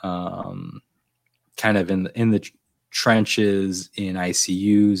kind of in the trenches, in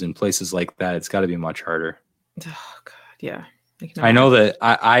ICUs and places like that, it's got to be much harder. Oh God, yeah. I know that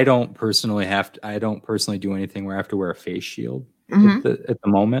I don't personally do anything where I have to wear a face shield at the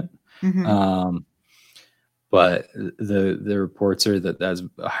moment. But the reports are that that's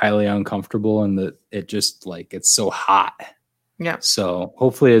highly uncomfortable and that it just like it's so hot. Yeah. So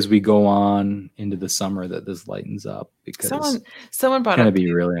hopefully as we go on into the summer that this lightens up, because someone brought it's going to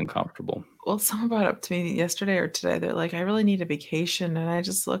be really uncomfortable. Well, someone brought up to me yesterday or today. They're like, I really need a vacation. And I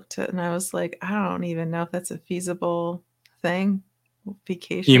just looked at it and I was like, I don't even know if that's a feasible thing.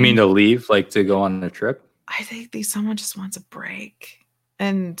 Vacation. You mean to leave, like to go on a trip? I think someone just wants a break.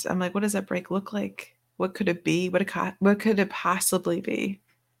 And I'm like, what does that break look like? What could it be? What could it possibly be?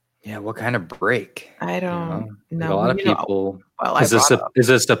 Yeah, what kind of break? I don't know. Like a lot of people. Is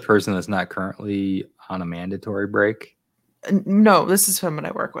this a person that's not currently on a mandatory break? No, this is someone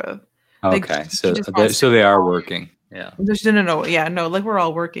I work with. Okay, like, so they are working. Yeah. No. Yeah, no, like we're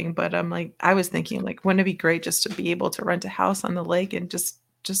all working, but I'm like, I was thinking like, wouldn't it be great just to be able to rent a house on the lake and just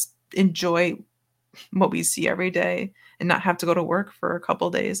enjoy what we see every day and not have to go to work for a couple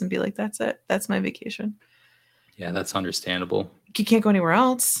of days and be like, that's it. That's my vacation. Yeah, that's understandable. You can't go anywhere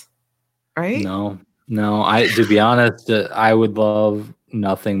else, right? No. To be honest, I would love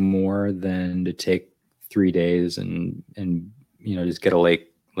nothing more than to take 3 days and just get a lake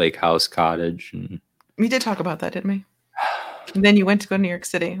house cottage. And we did talk about that, didn't we? And then you went to go to New York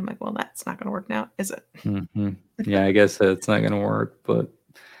City. I'm like, well, that's not going to work now, is it? Mm-hmm. Yeah, I guess that's not going to work, but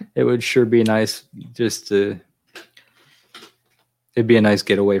it would sure be nice it'd be a nice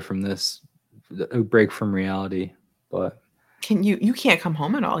getaway from this, a break from reality. But you can't come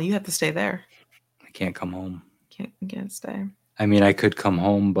home at all. You have to stay there. I can't come home. Can't stay. I mean, I could come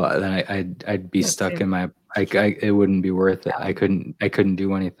home, but then I'd be stuck in my. It wouldn't be worth it. I couldn't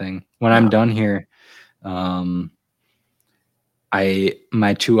do anything when I'm done here. My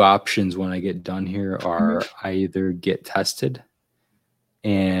two options when I get done here are I either get tested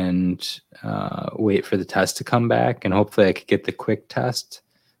and wait for the test to come back, and hopefully I could get the quick test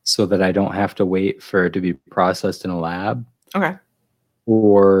so that I don't have to wait for it to be processed in a lab. Okay.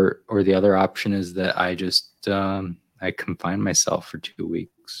 Or the other option is that I just I confine myself for 2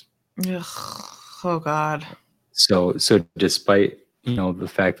 weeks. Ugh. Oh God. So despite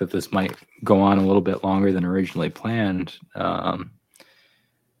the fact that this might go on a little bit longer than originally planned, the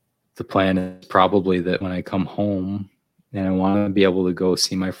plan is probably that when I come home and I want to be able to go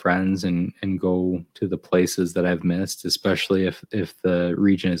see my friends and go to the places that I've missed, especially if the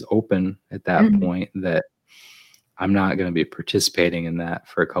region is open at that point, that I'm not going to be participating in that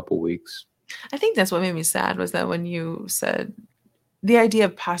for a couple weeks. I think that's what made me sad was that when you said the idea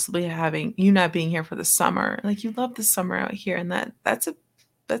of possibly having you not being here for the summer, like you love the summer out here, and that's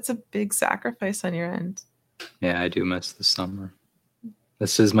that's a big sacrifice on your end. Yeah, I do miss the summer.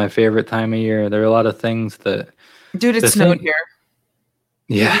 This is my favorite time of year. There are a lot of things that... Dude, it snowed here.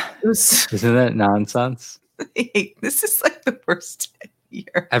 Yeah. Isn't that nonsense? This is like the worst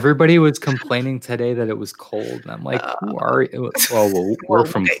year. Everybody was complaining today that it was cold. And I'm like, who are you? Well,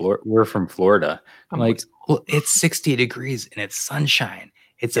 we're from Florida. I'm like, well, it's 60 degrees and it's sunshine.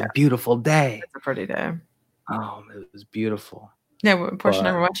 It's a beautiful day. It's a pretty day. Oh, it was beautiful. Yeah, Portia and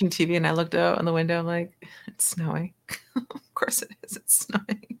I were watching TV and I looked out on the window. I'm like, it's snowing. Of course it is. It's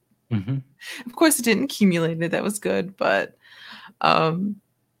snowing. Mm-hmm. Of course it didn't accumulate. That was good. But one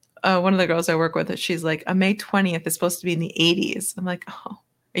of the girls I work with, she's like, May 20th is supposed to be in the 80s. I'm like, oh, are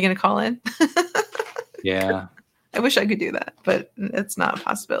you going to call in? Yeah. I wish I could do that, but it's not a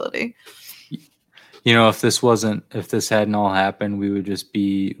possibility. You know, if this hadn't all happened, we would just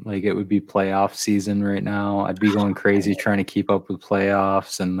be like, it would be playoff season right now. I'd be going crazy trying to keep up with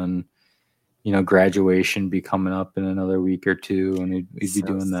playoffs, and then, you know, graduation be coming up in another week or two, and we'd be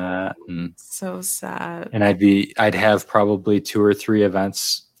doing that. And so sad. And I'd have probably 2 or 3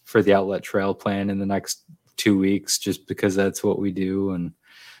 events for the Outlet Trail plan in the next 2 weeks, just because that's what we do. And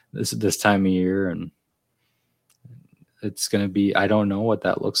this time of year, and it's going to be, I don't know what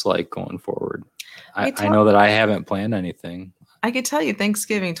that looks like going forward. I know that I haven't planned anything. I could tell you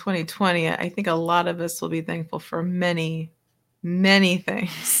Thanksgiving 2020, I think a lot of us will be thankful for many, many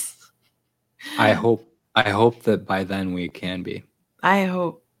things. I hope that by then we can be. I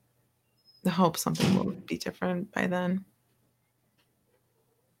hope something will be different by then.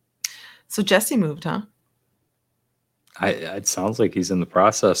 So Jesse moved, huh? It sounds like he's in the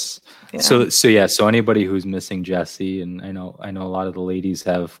process. Yeah. So anybody who's missing Jesse, and I know a lot of the ladies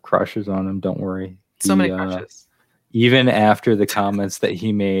have crushes on him. Don't worry. So many crushes. Even after the comments that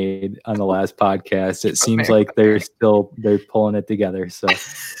he made on the last podcast, it seems like they're pulling it together. So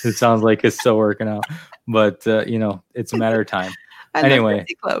it sounds like it's still working out. But you know, it's a matter of time. Anyway,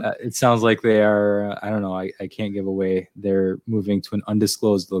 it sounds like they are. I don't know. I can't give away. They're moving to an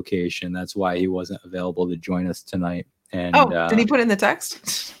undisclosed location. That's why he wasn't available to join us tonight. And did he put in the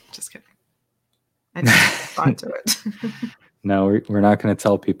text? Just kidding. I didn't respond to it. No, we're not going to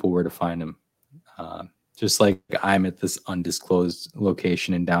tell people where to find him. Just like I'm at this undisclosed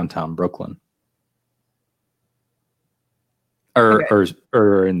location in downtown Brooklyn,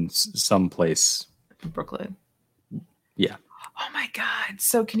 or in some place in Brooklyn. Yeah. Oh my God!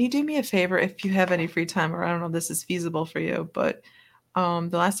 So can you do me a favor if you have any free time, or I don't know if this is feasible for you, but the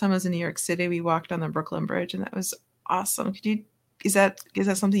last time I was in New York City, we walked on the Brooklyn Bridge, and that was awesome. Is that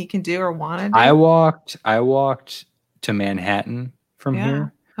something you can do or want to do? I walked to Manhattan from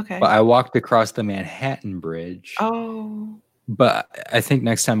here. Okay. But I walked across the Manhattan Bridge. Oh. But I think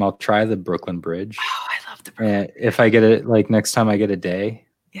next time I'll try the Brooklyn Bridge. Oh, I love the Brooklyn. And if I get it, like next time I get a day,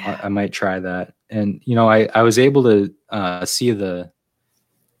 I might try that. And you know, I was able to see the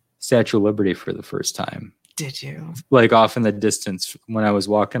Statue of Liberty for the first time. Did you? Like off in the distance when I was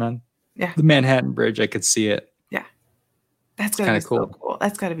walking on the Manhattan Bridge, I could see it. Yeah. That's gotta be so cool.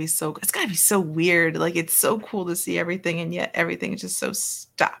 That's gotta be so it's gotta be so weird. Like it's so cool to see everything, and yet everything is just so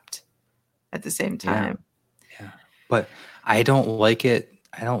stopped at the same time. Yeah. But I don't like it.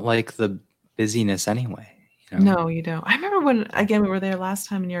 I don't like the busyness anyway. You know? No, you don't. I remember when we were there last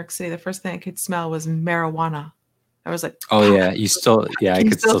time in New York City, the first thing I could smell was marijuana. I was like, oh yeah, you still I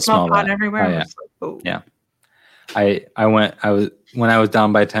could still smell that everywhere. Oh, yeah. Yeah. When I was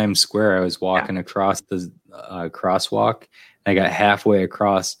down by Times Square, I was walking across the crosswalk. And I got halfway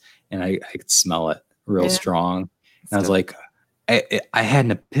across, and I could smell it real strong. And I was like, I had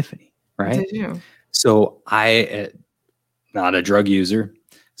an epiphany, right? Did you? So not a drug user.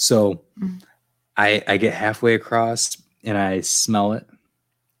 So I get halfway across, and I smell it,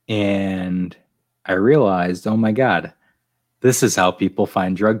 and I realized, oh my God, this is how people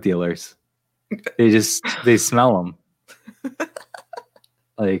find drug dealers. They smell them.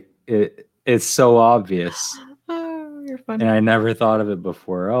 Like it's so obvious. Oh, you're funny. And I never thought of it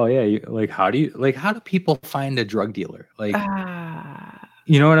before. Oh yeah, how do people find a drug dealer? Like,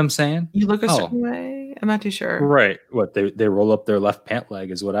 you know what I'm saying? You look a certain way. I'm not too sure. Right. What they roll up their left pant leg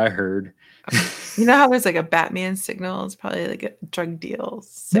is what I heard. You know how there's like a Batman signal? It's probably like a drug deal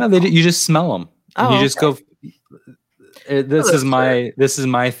signal. No, you just smell them. Oh, you just go. This is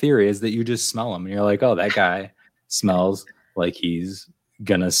my theory, is that you just smell them, and you're like, oh, that guy smells like he's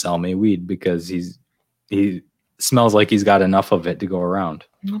gonna sell me weed because he smells like he's got enough of it to go around.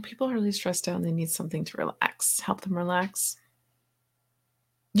 Well, people are really stressed out and they need something to relax, help them relax.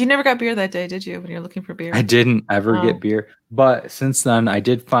 You never got beer that day, did you, when you're looking for beer? I didn't ever get beer. But since then, I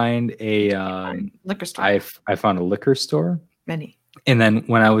did find a liquor store. I found a liquor store. Many. And then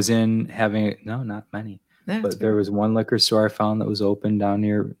when I was not many, but there was one liquor store I found that was open down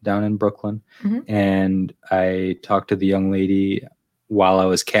in Brooklyn. And I talked to the young lady while I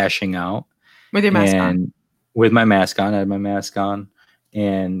was cashing out. With your mask on? With my mask on. I had my mask on.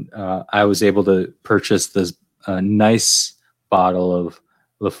 And I was able to purchase this nice bottle of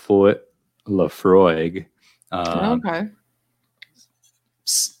Laphroaig. Okay.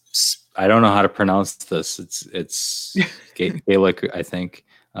 I don't know how to pronounce this. It's Gaelic, I think.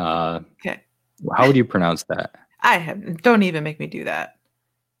 Okay. How would you pronounce that? Don't even make me do that.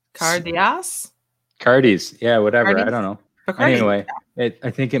 Cardias? Cardies. Yeah, whatever. Cardies? I don't know. Cardies, anyway, I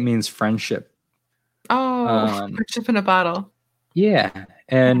think it means friendship. Oh, friendship in a bottle. Yeah.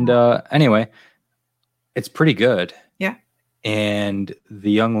 And anyway, it's pretty good. Yeah. And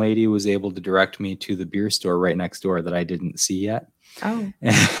the young lady was able to direct me to the beer store right next door that I didn't see yet. Oh.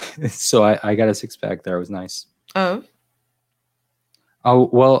 So I got a 6-pack there. It was nice. Oh,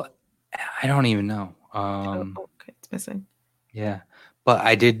 well, I don't even know. Okay, it's missing. Yeah, but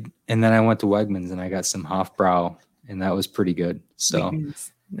I did, and then I went to Wegmans and I got some Hofbrau, and that was pretty good. So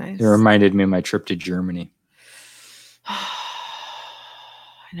nice. It reminded me of my trip to Germany. I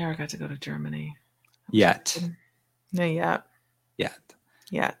never got to go to Germany. Yet. No, yet.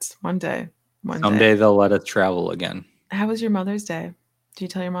 One day. Someday they'll let us travel again. How was your Mother's Day? Did you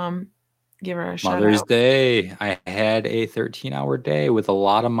tell your mom? Give her a shout out. Mother's Day. I had a 13-hour day with a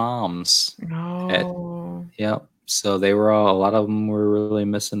lot of moms. Oh. Yep. So a lot of them were really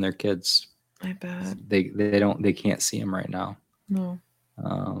missing their kids. I bet. They can't see them right now. No.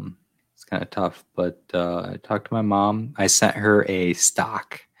 It's kind of tough, but I talked to my mom. I sent her a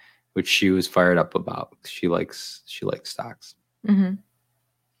stock, which she was fired up about. She likes stocks. Mm-hmm.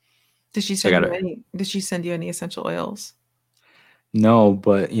 Did she send you any essential oils? No,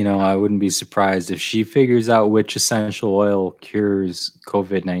 but I wouldn't be surprised if she figures out which essential oil cures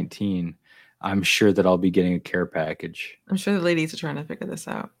COVID-19. I'm sure that I'll be getting a care package. I'm sure the ladies are trying to figure this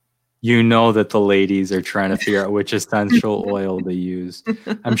out. You know that the ladies are trying to figure out which essential oil to use.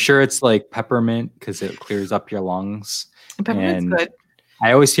 I'm sure it's like peppermint because it clears up your lungs. Peppermint's good.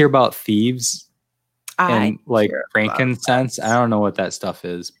 I always hear about thieves and like frankincense. I don't know what that stuff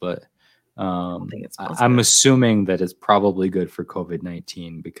is, but I'm assuming that it's probably good for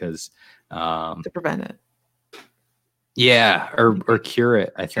COVID-19 because to prevent it. Yeah, or cure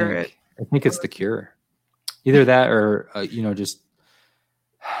it. I think it's the cure. Either that or just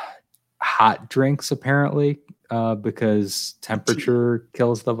hot drinks apparently because temperature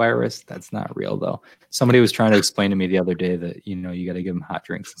kills the virus. That's not real though. Somebody was trying to explain to me the other day that you got to give them hot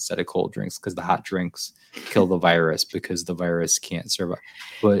drinks instead of cold drinks because the hot drinks kill the virus because the virus can't survive.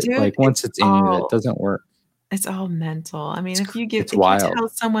 But once it's in you, it doesn't work. It's all mental. I mean, if you tell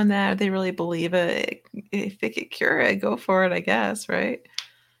someone that they really believe it, if they could cure it, go for it, I guess, right?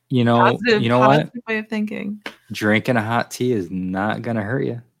 Positive what? Way of thinking. Drinking a hot tea is not going to hurt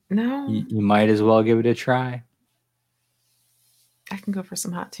you. No. You might as well give it a try. I can go for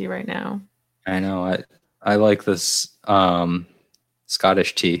some hot tea right now. I know. I like this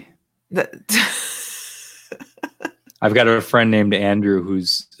Scottish tea. I've got a friend named Andrew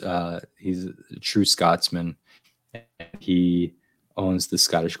who's he's a true Scotsman. He owns the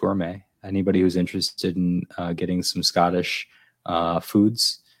Scottish Gourmet. Anybody who's interested in getting some Scottish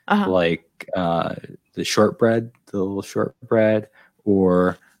foods like the shortbread, the little shortbread,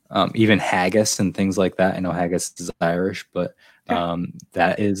 or even haggis and things like that. I know haggis is Irish, but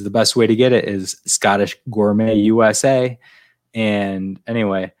that is the best way to get it is Scottish Gourmet USA. And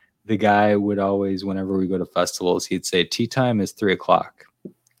anyway, the guy would always, whenever we go to festivals, he'd say tea time is 3:00.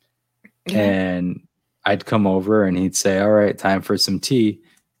 And I'd come over and he'd say, all right, time for some tea.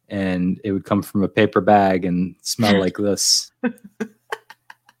 And it would come from a paper bag and smell like this.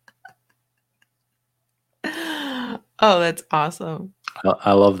 Oh, that's awesome.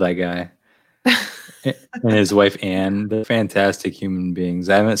 I love that guy. And his wife, Anne, they're fantastic human beings.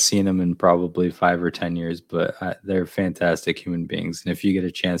 I haven't seen them in probably 5 or 10 years, but they're fantastic human beings. And if you get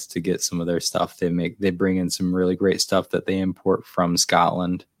a chance to get some of their stuff, they bring in some really great stuff that they import from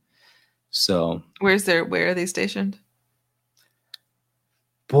Scotland. So where are they stationed?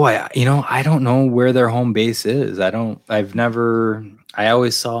 Boy, I don't know where their home base is. I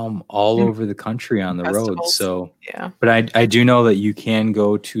always saw them all over the country on the road. So, yeah. But I do know that you can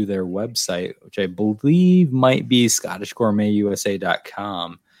go to their website, which I believe might be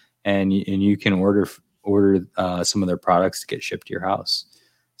ScottishGourmetUSA.com, and you can order some of their products to get shipped to your house.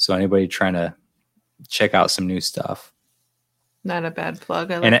 So anybody trying to check out some new stuff. Not a bad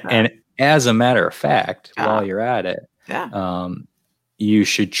plug. And as a matter of fact, while you're at it, you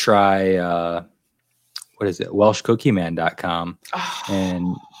should try what is it? WelshCookieMan.com.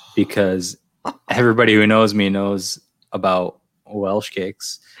 And because everybody who knows me knows about Welsh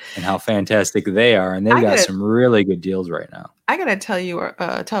cakes and how fantastic they are. And they've got some really good deals right now. I got to tell you,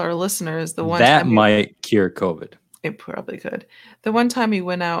 tell our listeners the one that might cure COVID. It probably could. The one time we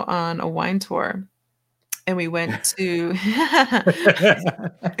went out on a wine tour and we went to, we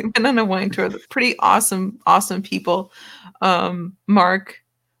went on a wine tour, pretty awesome people. Mark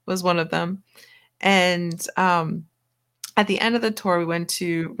was one of them. And at the end of the tour, we went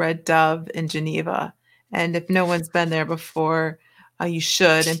to Red Dove in Geneva. And if no one's been there before, you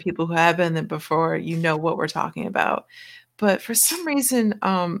should. And people who have been there before, you know what we're talking about. But for some reason,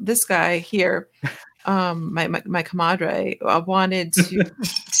 this guy here, my comadre, wanted to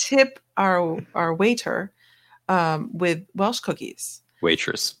tip our waiter with Welsh cookies.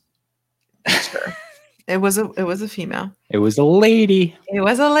 Waitress. Sure. It was a female. It was a lady. It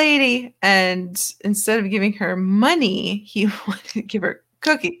was a lady. And instead of giving her money, he wanted to give her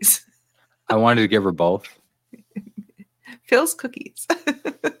cookies. I wanted to give her both. Phil's cookies.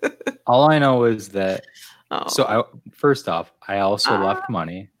 All I know is that, first off, I also left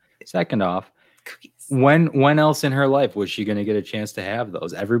money. Second off, cookies. When else in her life was she going to get a chance to have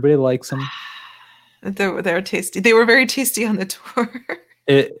those? Everybody likes them. They're tasty. They were very tasty on the tour.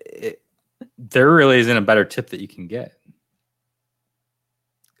 There really isn't a better tip that you can get.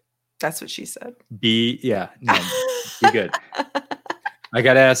 That's what she said. Be good. I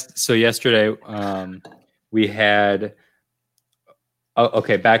got asked. So yesterday, we had.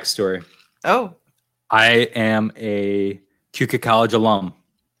 Okay, backstory. Oh. I am a Keuka College alum.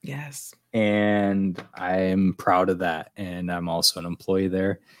 Yes. And I'm proud of that. And I'm also an employee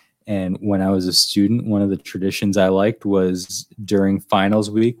there. And when I was a student, one of the traditions I liked was during finals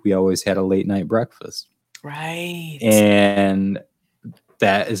week, we always had a late night breakfast. Right. And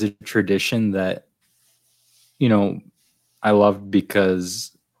that is a tradition that, I loved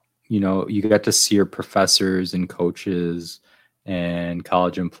because, you got to see your professors and coaches and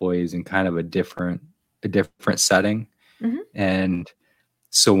college employees in kind of a different setting. Mm-hmm. And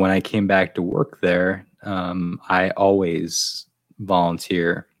so when I came back to work there, I always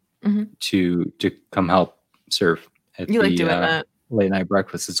volunteer to come help serve at like doing that late night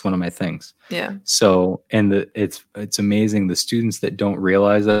breakfast. It's one of my things. Yeah. So, and it's amazing the students that don't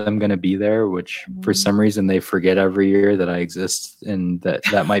realize that I'm going to be there, which for some reason they forget every year that I exist and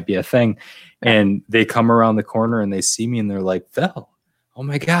that might be a thing. And they come around the corner and they see me and they're like, Phil, oh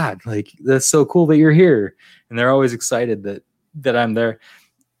my God, like that's so cool that you're here. And they're always excited that I'm there.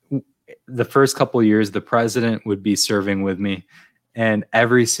 The first couple of years, the president would be serving with me, and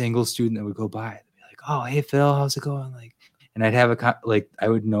every single student that would go by, they'd be like, "Oh, hey Phil, how's it going?" Like, and I'd have I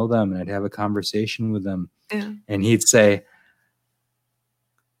would know them, and I'd have a conversation with them, and he'd say,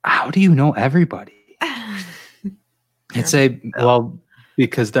 "How do you know everybody?" I'd say, "Well,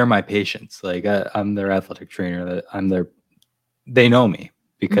 because they're my patients. Like, I'm their athletic trainer. They know me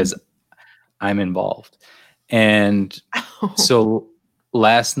because I'm involved." And so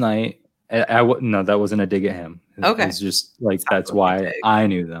last night, no, that wasn't a dig at him. Okay. It's just like, that's why I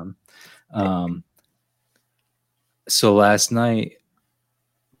knew them. So last night,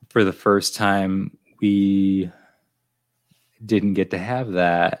 for the first time, we didn't get to have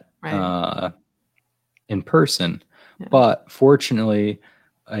that in person. Yeah. But fortunately,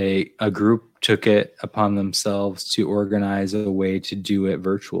 a group took it upon themselves to organize a way to do it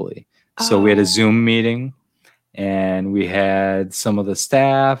virtually. So we had a Zoom meeting. And we had some of the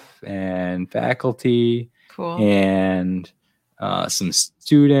staff and faculty and some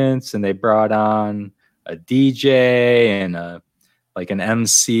students, and they brought on a DJ and an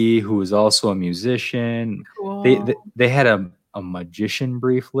MC who was also a musician. Cool. They had a magician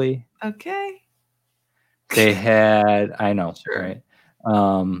briefly. Okay. They had, I know, sure. Right?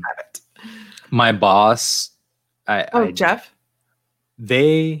 My boss. Jeff.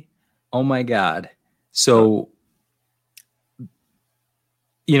 Oh my God. So.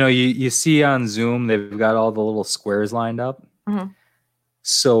 You see on Zoom, they've got all the little squares lined up. Mm-hmm.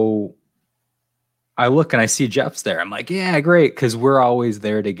 So I look and I see Jeff's there. I'm like, yeah, great. Because we're always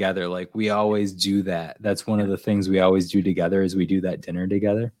there together. Like, we always do that. That's one of the things we always do together is we do that dinner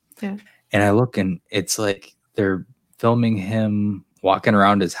together. Yeah. And I look and it's like they're filming him walking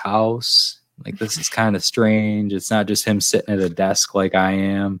around his house. Like, this is kind of strange. It's not just him sitting at a desk like I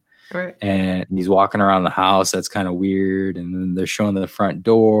am. Right. And he's walking around the house. That's kind of weird. And then they're showing the front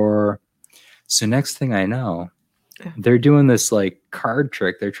door. So next thing I know, they're doing this like card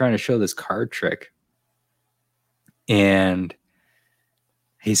trick. They're trying to show this card trick. And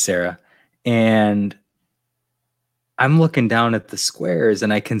hey, Sarah. And I'm looking down at the squares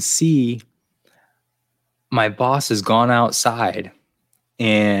and I can see my boss has gone outside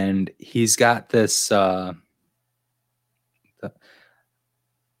and he's got this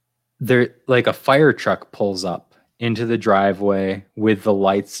there, like a fire truck pulls up into the driveway with the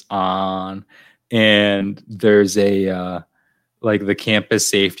lights on, and there's a like the campus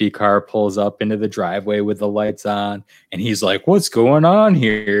safety car pulls up into the driveway with the lights on, and he's like, "What's going on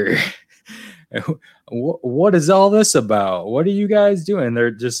here? What is all this about? What are you guys doing?" They're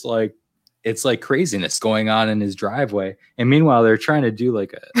just like, it's like craziness going on in his driveway. And meanwhile, they're trying to do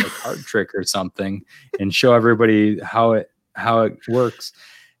like a card trick or something and show everybody how it works.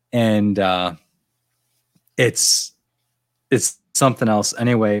 And it's something else.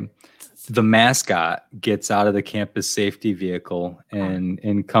 Anyway, the mascot gets out of the campus safety vehicle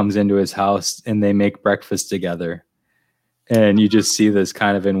and comes into his house, and they make breakfast together. And you just see this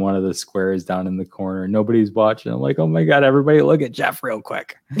kind of in one of the squares down in the corner. Nobody's watching. I'm like, oh my God, everybody look at Jeff real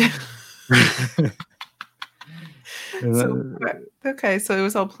quick. Okay, so it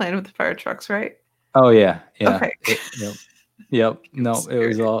was all planned with the fire trucks, right? Oh yeah. Okay. Yep. No,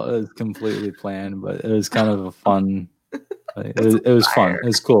 it was completely planned, but it was kind of a fun. It was fun. It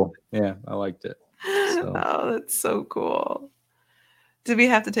was cool. Yeah, I liked it. So. Oh, that's so cool. Did we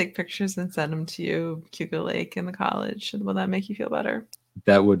have to take pictures and send them to you, Cayuga Lake, in the college? Will that make you feel better?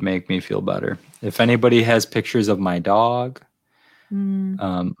 That would make me feel better. If anybody has pictures of my dog,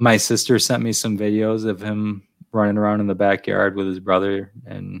 my sister sent me some videos of him running around in the backyard with his brother,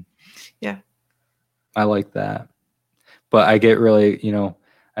 and yeah, I like that. But I get really,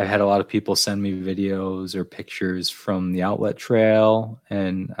 I've had a lot of people send me videos or pictures from the outlet trail,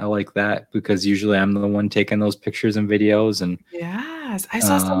 and I like that because usually I'm the one taking those pictures and videos. And yes, I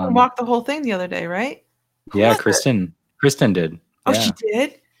saw someone walk the whole thing the other day, right? Yeah, Kristen did. Oh, yeah. She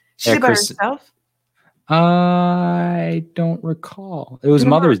did? She did by herself? I don't recall. It was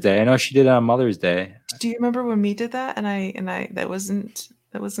Mother's Day. I know she did it on Mother's Day. Do you remember when we did that? And I that wasn't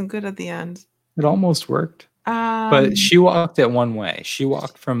good at the end. It almost worked. But she walked it one way. She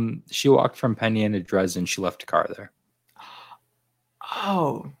walked from Penny to Dresden. She left a car there.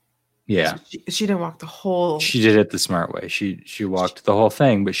 Oh. Yeah. So she didn't walk the whole. She did it the smart way. She walked the whole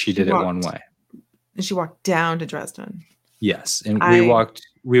thing, but she did it one way. And she walked down to Dresden. Yes, and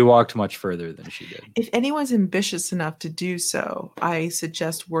we walked much further than she did. If anyone's ambitious enough to do so, I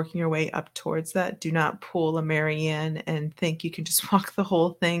suggest working your way up towards that. Do not pull a Marianne and think you can just walk the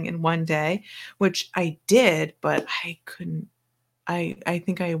whole thing in one day, which I did, but I couldn't. I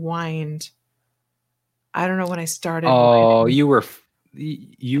think I whined. I don't know when I started. Oh, you were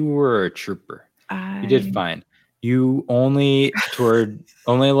a trooper. You did fine. You only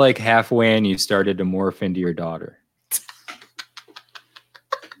like halfway in, you started to morph into your daughter.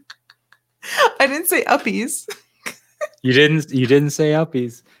 I didn't say uppies. You didn't say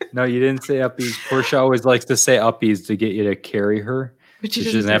uppies. No, you didn't say uppies. Portia always likes to say uppies to get you to carry her. But she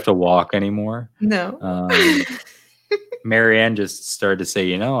doesn't have to walk anymore. No. Marianne just started to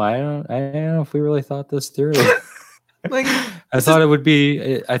say, I don't know if we really thought this through. Like I thought it would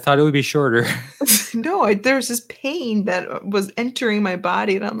be shorter. No, there's this pain that was entering my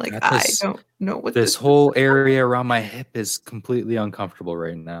body, and I'm like, I don't know what this whole area around my hip is completely uncomfortable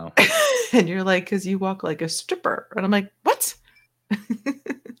right now. And you're like, because you walk like a stripper, and I'm like, what?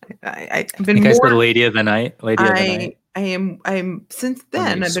 I've been more. I said lady of the night. I am. Since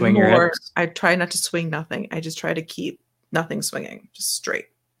then, I've been more. I try not to swing nothing. I just try to keep nothing swinging, just straight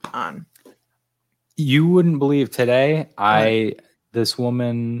on. You wouldn't believe today. This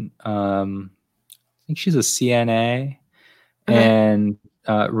woman, I think she's a CNA, and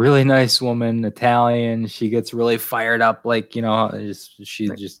really nice woman, Italian. She gets really fired up, like you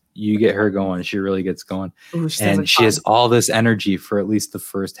get her going. She really gets going. Ooh, and she has all this energy for at least the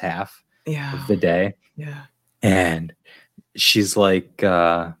first half of the day. Yeah, and she's like,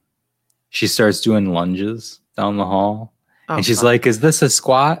 she starts doing lunges down the hall, and she's like, "Is this a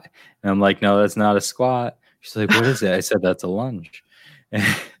squat?" And I'm like, "No, that's not a squat." She's like, "What is it?" I said, "That's a lunge." And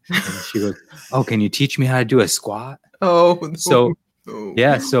she goes, "Oh, can you teach me how to do a squat?" Oh, no. So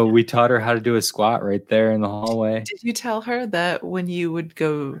yeah, so we taught her how to do a squat right there in the hallway. Did you tell her that when you would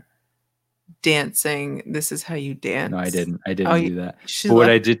go dancing, this is how you dance? No, I didn't do that. But what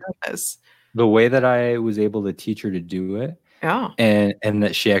I did, the way that I was able to teach her to do it, and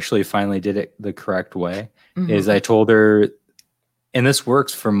that she actually finally did it the correct way, is I told her, and this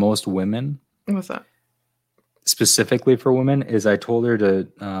works for most women. What's that? Specifically for women, is I told her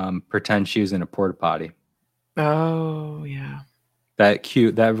to pretend she was in a porta potty. Oh, yeah. That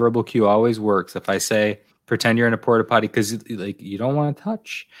verbal cue always works. If I say, pretend you're in a porta potty, because you don't want to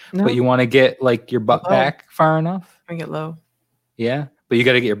touch, but you want to get like your butt back far enough. Bring it low. Yeah. But you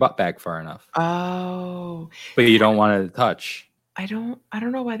got to get your butt back far enough. Oh. But you don't want to touch. I don't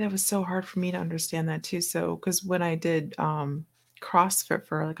know why that was so hard for me to understand that too. So, because when I did CrossFit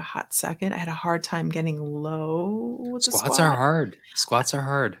for like a hot second, I had a hard time getting low with the Squats are hard. Squats are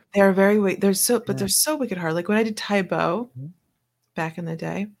hard. They're very they're so wicked hard. Like when I did Tae Bo back in the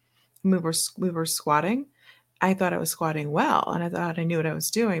day, we were squatting. I thought I was squatting well, and I thought I knew what I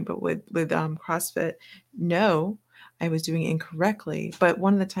was doing. But with CrossFit, no, I was doing it incorrectly. But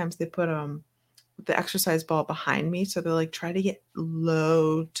one of the times they put the exercise ball behind me, so they're like, try to get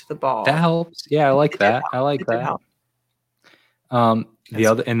low to the ball. That helps. Yeah, I like that. I like that. And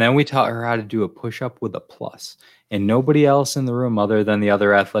then we taught her how to do a push-up with a plus, and nobody else in the room other than the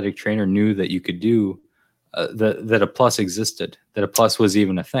other athletic trainer knew that you could do that a plus existed, that a plus was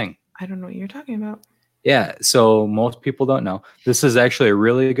even a thing. I don't know what you're talking about. Yeah, so most people don't know. This is actually a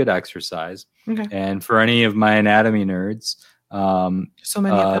really good exercise. Okay. And for any of my anatomy nerds, so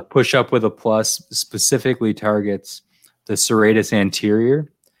many of them. Push up with a plus specifically targets the serratus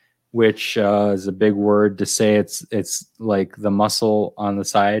anterior, which is a big word to say. It's like the muscle on the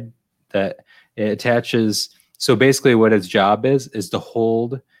side that it attaches. So basically what its job is to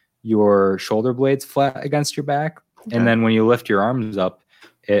hold your shoulder blades flat against your back. Okay. And then when you lift your arms up,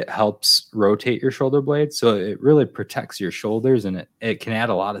 it helps rotate your shoulder blades. So it really protects your shoulders, and it can add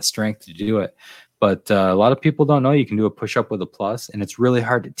a lot of strength to do it. But a lot of people don't know you can do a push-up with a plus, and it's really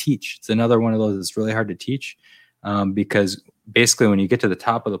hard to teach. It's another one of those that's really hard to teach because basically when you get to the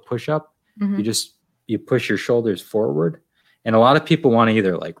top of the push-up, you push your shoulders forward. And a lot of people want to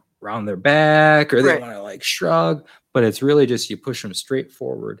either like round their back or they want to like shrug, but it's really just you push them straight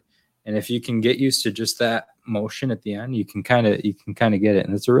forward. And if you can get used to just that motion at the end, you can kind of get it.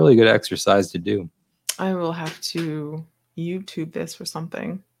 And it's a really good exercise to do. I will have to YouTube this for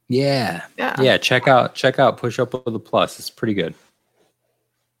something. Yeah. Check out push up with a plus. It's pretty good.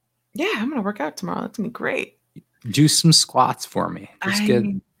 Yeah, I'm gonna work out tomorrow. That's gonna be great. Do some squats for me.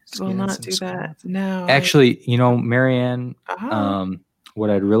 I will not do that. No. Actually, Marianne,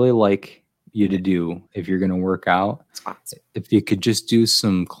 what I'd really like you to do if you're going to work out, squats. If you could just do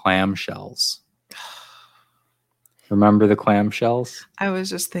some clamshells. Remember the clamshells? I was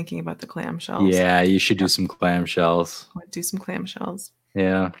just thinking about the clamshells. Yeah, you should do some clamshells. Do some clamshells.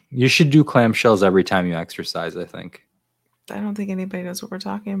 Yeah, you should do clamshells every time you exercise, I think. I don't think anybody knows what we're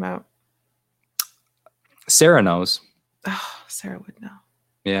talking about. Sarah knows. Oh, Sarah would know.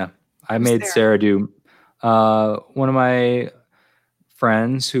 Yeah, I made Sarah do one of my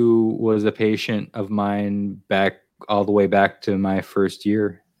friends who was a patient of mine back all the way back to my first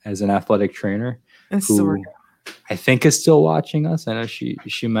year as an athletic trainer. Who I think is still watching us. I know she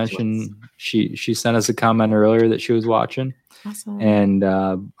mentioned she sent us a comment earlier that she was watching. Awesome. And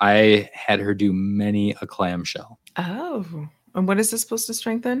I had her do many a clamshell. Oh, and what is this supposed to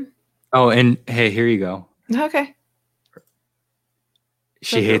strengthen? Oh, and hey, here you go. Okay.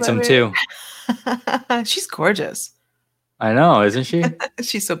 She hates them too. She's gorgeous. I know, isn't she?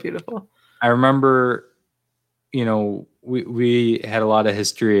 She's so beautiful. I remember, we had a lot of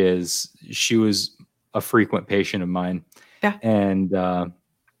history as she was a frequent patient of mine. Yeah. And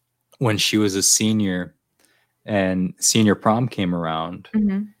when she was a senior and senior prom came around,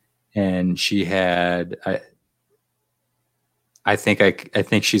 and she had, I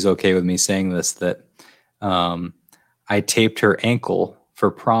think she's okay with me saying this, that I taped her ankle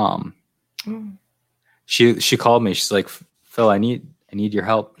for prom. Mm. She called me. She's like, Phil, I need your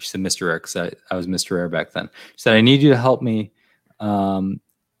help. She said, Mr. Air, because I was Mr. Air back then. She said, I need you to help me. I'm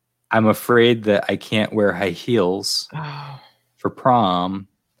afraid that I can't wear high heels for prom.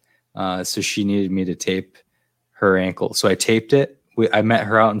 So she needed me to tape her ankle. So I taped it. I met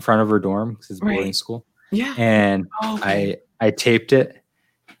her out in front of her dorm because it's boarding school. Yeah. And I taped it.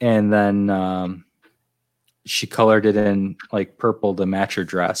 And then she colored it in like purple to match her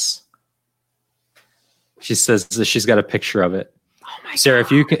dress. She says that she's got a picture of it. Oh my Sarah,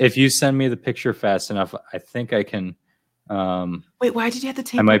 God. if you send me the picture fast enough, I think I can. Wait, why did you have to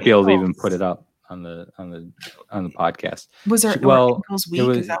tape? I might be able to even put it up on the podcast. Was there ankles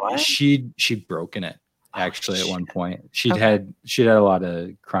weak? Is that why? She'd broken it actually at one point. She'd had a lot of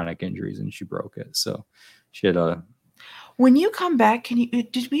chronic injuries and she broke it. So she had a. When you come back,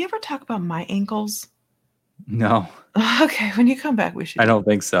 did we ever talk about my ankles? No. Okay, when you come back, we should. I don't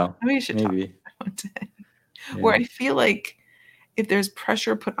think so. We should maybe. Talk about it. Yeah. Where I feel like if there's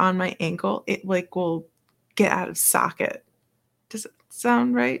pressure put on my ankle, it like will get out of socket. Does it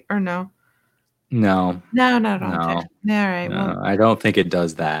sound right or no? No. No. No. All right. No, well, I don't think it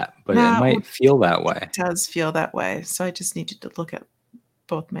does that, but it might feel that way. It does feel that way. So I just need you to look at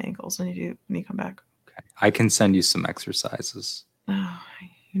both my ankles when you come back. Okay. I can send you some exercises. Oh,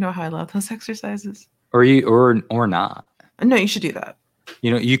 you know how I love those exercises. Or not. No, you should do that.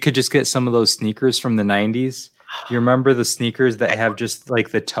 You could just get some of those sneakers from the 90s. You remember the sneakers that have just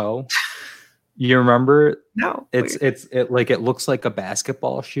like the toe? You remember? No. It looks like a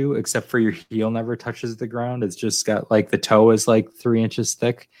basketball shoe, except for your heel never touches the ground. It's just got like the toe is like 3 inches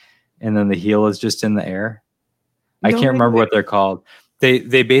thick, and then the heel is just in the air. I can't remember what they're called.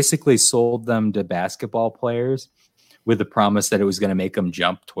 They basically sold them to basketball players with the promise that it was going to make them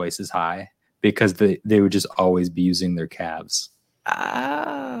jump twice as high because they would just always be using their calves.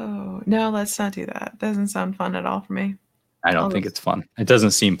 Oh, no, let's not do that. Doesn't sound fun at all for me. I don't think it's fun. It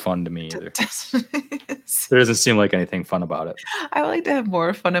doesn't seem fun to me either. There doesn't seem like anything fun about it. I would like to have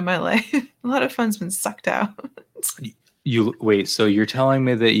more fun in my life. A lot of fun's been sucked out. Wait, so you're telling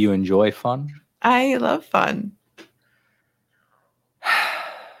me that you enjoy fun? I love fun.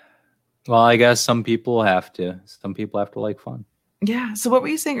 Well, I guess some people have to. Some people have to like fun. Yeah. So what were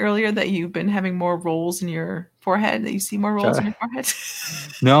you saying earlier, that you've been having more rolls in your forehead, that you see more rolls in your forehead?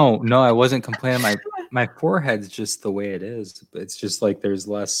 No, I wasn't complaining. My forehead's just the way it is. It's just like there's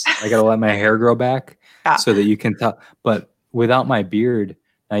less. I got to let my hair grow back so that you can tell. But without my beard,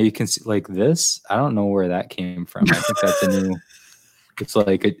 now you can see like this. I don't know where that came from. I think that's a new. It's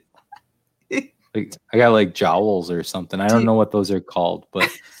like I got like jowls or something. I don't know what those are called, but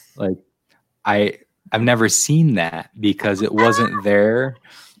like I've never seen that because it wasn't there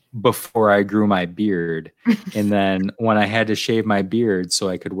before I grew my beard. And then when I had to shave my beard so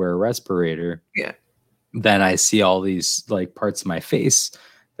I could wear a respirator, then I see all these like parts of my face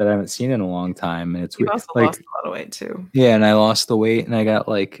that I haven't seen in a long time. And it's weird. You also lost a lot of weight too. Yeah, and I lost the weight and I got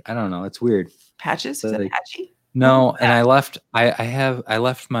like, I don't know, it's weird. Patches? Is it patchy? No, and I left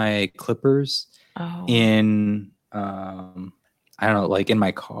my clippers in I don't know, like in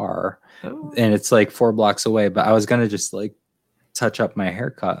my car. Oh. And it's like 4 blocks away, but I was going to just like touch up my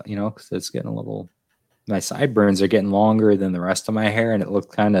haircut, because it's getting a little, my sideburns are getting longer than the rest of my hair. And it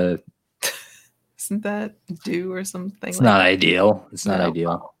looked kind of, isn't that due or something? It's like not that? Ideal. It's not ideal.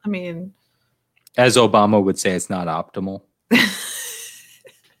 Well, I mean, as Obama would say, it's not optimal.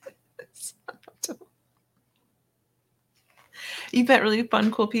 You've met really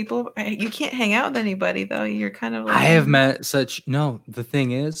fun, cool people. You can't hang out with anybody, though. You're kind of like... I have met such... No, the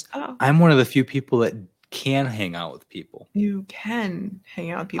thing is, I'm one of the few people that can hang out with people. You can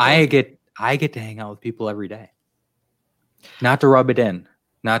hang out with people. I get to hang out with people every day. Not to rub it in.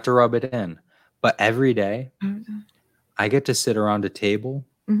 But every day, I get to sit around a table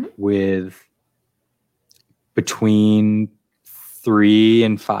with between 3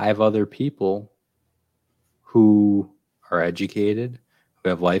 and 5 other people who are educated, who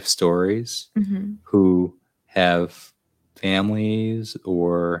have life stories, who have families,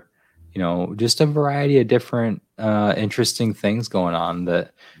 or just a variety of different interesting things going on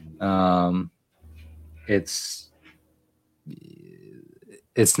that it's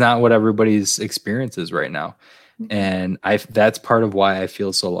not what everybody's experiences right now. And that's part of why I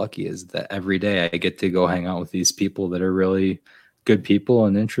feel so lucky, is that every day I get to go hang out with these people that are really good people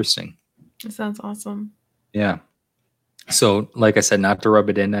and interesting. That sounds awesome. Yeah. So, like I said, not to rub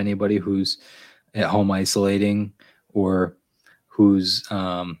it into anybody who's at home isolating or who's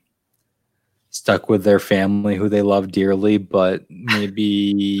stuck with their family who they love dearly, but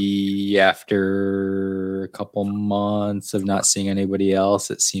maybe after a couple months of not seeing anybody else,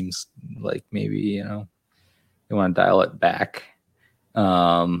 it seems like maybe, you want to dial it back.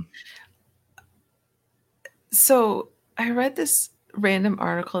 So I read this random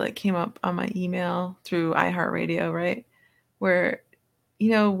article that came up on my email through iHeartRadio, right? Where,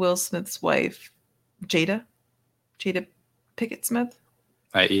 Will Smith's wife, Jada Pinkett Smith.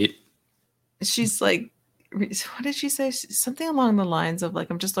 She's like, what did she say? Something along the lines of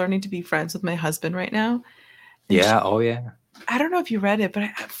like, I'm just learning to be friends with my husband right now. And yeah. I don't know if you read it, but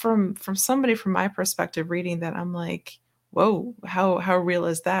from somebody from my perspective reading that, I'm like, whoa, how real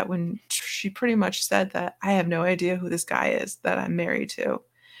is that? When she pretty much said that I have no idea who this guy is that I'm married to.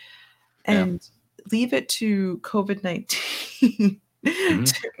 And leave it to COVID-19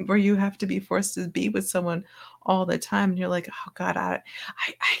 where you have to be forced to be with someone all the time. And you're like, oh God, I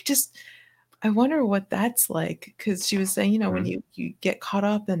wonder what that's like. Because she was saying, when you get caught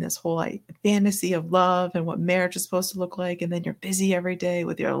up in this whole like fantasy of love and what marriage is supposed to look like, and then you're busy every day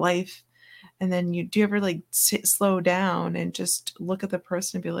with your life, and then do you ever like slow down and just look at the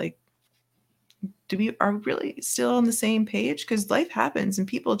person and be like, are we really still on the same page? Because life happens and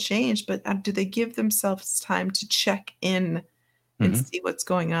people change, but do they give themselves time to check in and see what's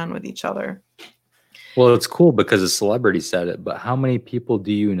going on with each other? Well, it's cool because a celebrity said it, but how many people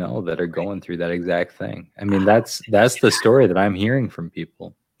do you know that are going through that exact thing? I mean, that's the story that I'm hearing from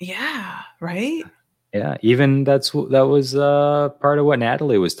people. Yeah, right? Yeah, even that was part of what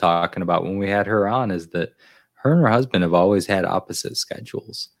Natalie was talking about when we had her on, is that her and her husband have always had opposite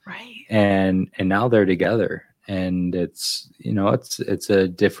schedules. Right. And now they're together, and it's a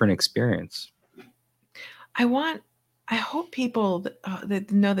different experience. I hope people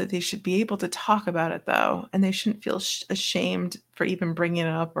that know that they should be able to talk about it, though, and they shouldn't feel ashamed for even bringing it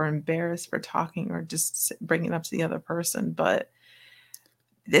up or embarrassed for talking or just bringing it up to the other person. But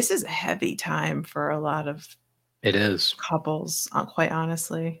this is a heavy time for a lot of couples, quite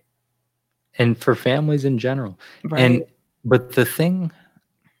honestly. And for families in general. Right. But the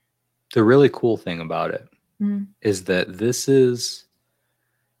really cool thing about it is that this is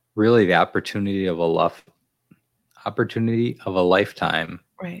really the opportunity of a lifetime,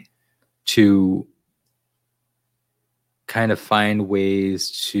 right, to kind of find ways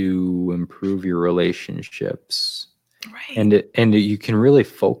to improve your relationships. Right. And you can really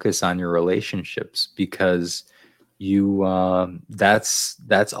focus on your relationships, because you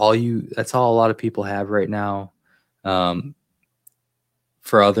that's all a lot of people have right now.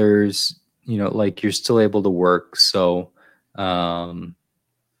 For others, like, you're still able to work, so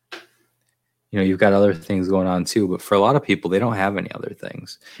you've got other things going on too, but for a lot of people, they don't have any other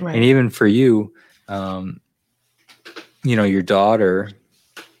things. Right. And even for you, your daughter,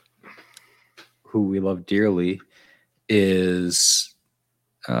 who we love dearly, is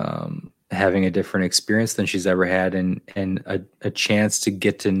having a different experience than she's ever had, and a chance to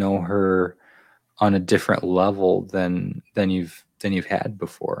get to know her on a different level than you've had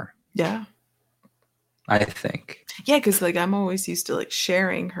before. Yeah. I think. Yeah, because like I'm always used to like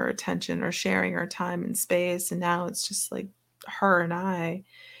sharing her attention or sharing our time and space, and now it's just like her and I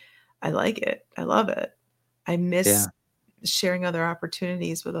like it. I love it. I miss sharing other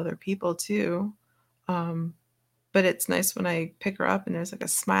opportunities with other people too. But it's nice when I pick her up and there's like a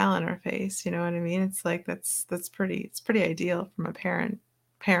smile on her face. You know what I mean? It's like it's pretty ideal from a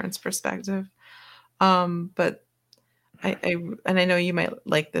parent's perspective. But I know you might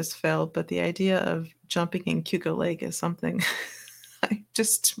like this, Phil, but the idea of jumping in Cuco Lake is something I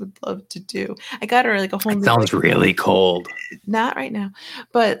just would love to do. I got her like a whole. It sounds really cold. Not right now,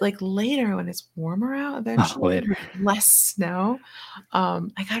 but like later when it's warmer out, eventually, less snow.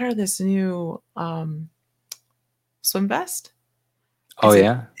 I got her this new swim vest.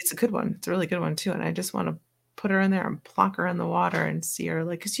 It's a good one. It's a really good one too, and I just want to put her in there and plonk her in the water and see her,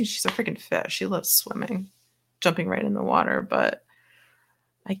 like, because she's a freaking fish. She loves swimming, jumping right in the water. But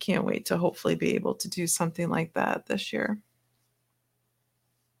I can't wait to hopefully be able to do something like that this year.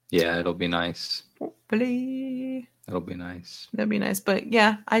 Yeah, it'll be nice. Hopefully. It'll be nice. That'd be nice. But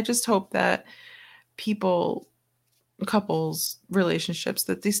yeah, I just hope that couples, relationships,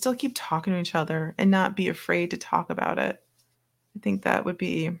 that they still keep talking to each other and not be afraid to talk about it. I think that would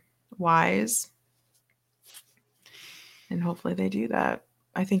be wise. And hopefully they do that.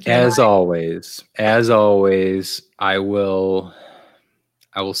 I think as always, I will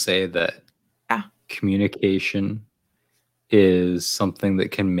say that communication is something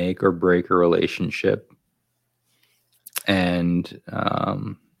that can make or break a relationship. And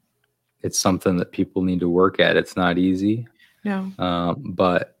it's something that people need to work at. It's not easy. No.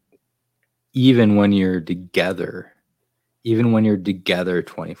 But even when you're together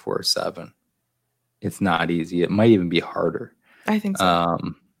 24/7, it's not easy. It might even be harder. I think so.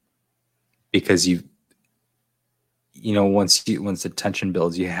 Because once the tension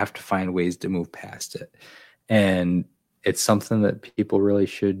builds, you have to find ways to move past it. And it's something that people really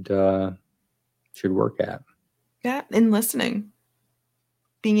should work at. Yeah, and listening.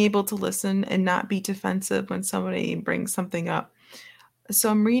 Being able to listen and not be defensive when somebody brings something up. So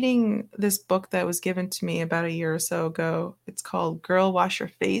I'm reading this book that was given to me about a year or so ago. It's called Girl, Wash Your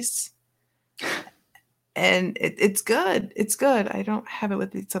Face. And it's good. It's good. I don't have it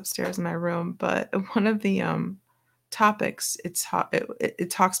with me. It's upstairs in my room. But one of the topics, it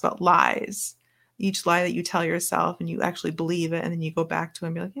talks about lies. Each lie that you tell yourself and you actually believe it. And then you go back to it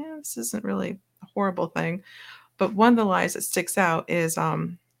and be like, yeah, this isn't really a horrible thing. But one of the lies that sticks out is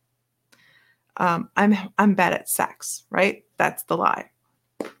I'm bad at sex, right? That's the lie.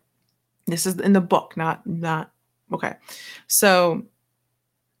 This is in the book, not okay. So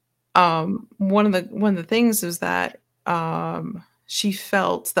one of the things is that the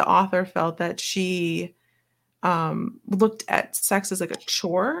author felt that she looked at sex as like a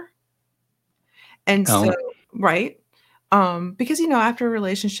chore. And so, right. Because after a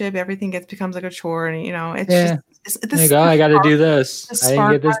relationship, everything becomes like a chore, and it's just this. I got to do this. I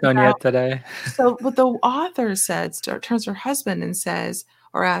didn't get this done yet today. So what the author says, turns to her husband and says,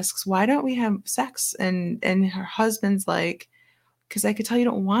 or asks, why don't we have sex? And her husband's like, because I could tell you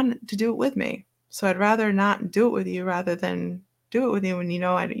don't want to do it with me, so I'd rather not do it with you rather than do it with you when you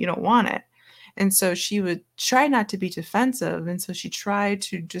don't want it. And so she would try not to be defensive, and so she tried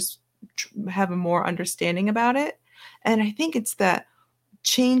to just have a more understanding about it. And I think it's that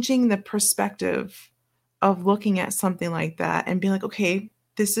changing the perspective of looking at something like that and being like, okay,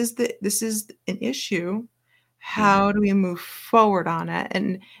 this is an issue. How do we move forward on it?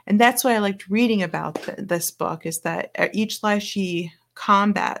 And that's what I liked reading about this book, is that each lie she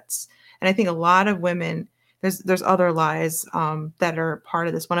combats. And I think a lot of women, there's other lies that are part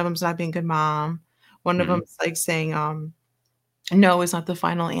of this. One of them is not being a good mom. One of them is like saying no is not the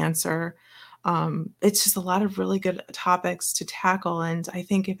final answer. It's just a lot of really good topics to tackle. And I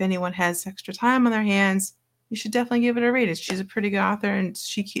think if anyone has extra time on their hands, you should definitely give it a read. She's a pretty good author, and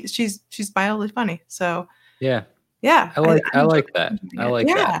she's mildly funny. So yeah. I like that. I like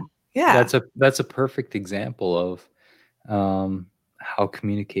that. Yeah. That's a perfect example of how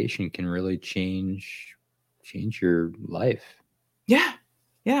communication can really change your life. Yeah.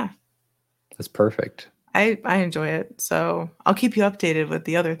 That's perfect. I enjoy it. So I'll keep you updated with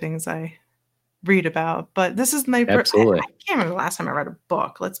the other things I read about. But this is my absolutely. I can't remember the last time I read a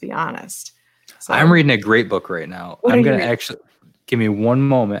book. Let's be honest. So, I'm reading a great book right now. I'm gonna actually give me one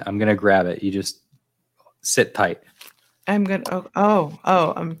moment. I'm gonna grab it. You just sit tight. I'm gonna.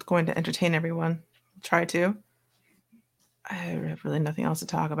 I'm going to entertain everyone. Try to. I have really nothing else to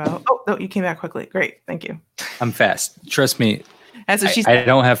talk about. Oh, no, you came back quickly. Great, thank you. I'm fast. Trust me. That's what she said. I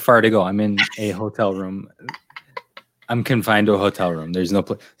don't have far to go. I'm in a hotel room. I'm confined to a hotel room. There's no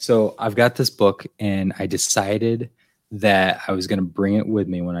place. So I've got this book, and I decided that I was going to bring it with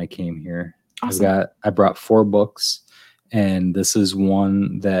me when I came here. Awesome. I brought 4 books, and this is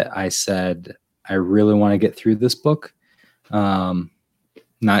one that I said I really want to get through this book.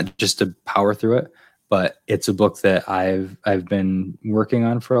 Not just to power through it, but it's a book that I've been working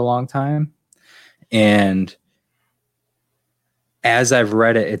on for a long time. And as I've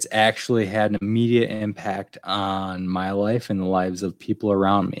read it, it's actually had an immediate impact on my life and the lives of people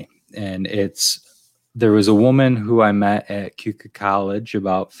around me. And there was a woman who I met at Keuka College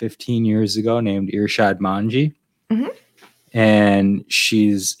about 15 years ago named Irshad Manji. Mm-hmm. And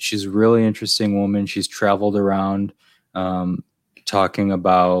she's a really interesting woman. She's traveled around talking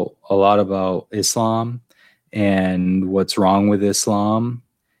about a lot about Islam and what's wrong with Islam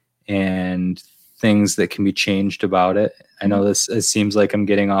and things that can be changed about it. I know it seems like I'm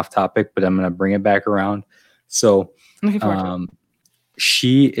getting off topic, but I'm going to bring it back around. So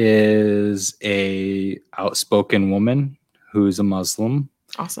she is a outspoken woman who's a Muslim.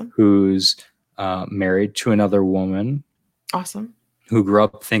 Awesome. Who's married to another woman. Awesome. Who grew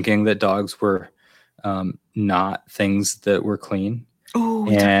up thinking that dogs were not things that were clean. Oh,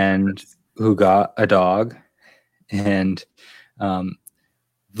 and who got a dog. And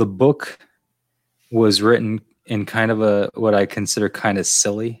the book was written in kind of what I consider kind of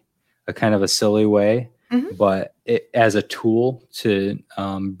silly way, but as a tool to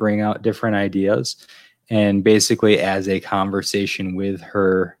bring out different ideas, and basically as a conversation with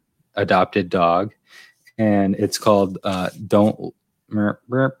her adopted dog. And it's called Don't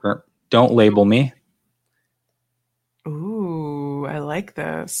Label Me. Ooh, I like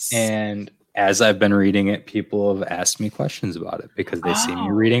this. And as I've been reading it, people have asked me questions about it because they see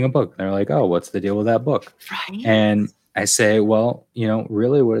me reading a book. They're like, oh, what's the deal with that book? Right. And I say, well,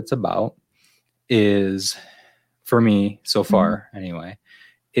 really what it's about is, for me so far anyway,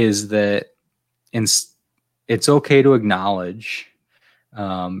 is that it's okay to acknowledge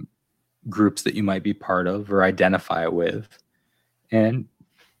groups that you might be part of or identify with,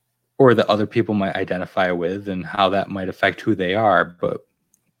 or that other people might identify with, and how that might affect who they are. But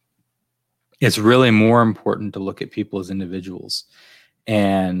it's really more important to look at people as individuals,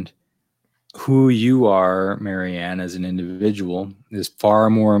 and who you are, Marianne, as an individual is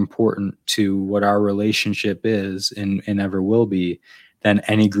far more important to what our relationship is and ever will be than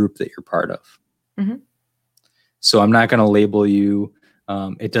any group that you're part of. Mm-hmm. So I'm not going to label you.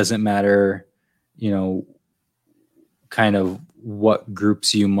 It doesn't matter, kind of what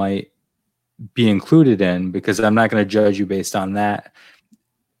groups you might be included in, because I'm not going to judge you based on that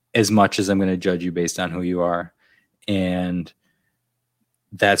as much as I'm going to judge you based on who you are. And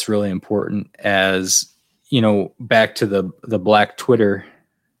that's really important, as, back to the Black Twitter,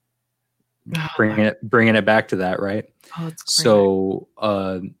 bringing it back to that. Right. Oh, it's great. So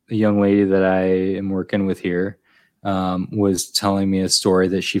a young lady that I am working with here, was telling me a story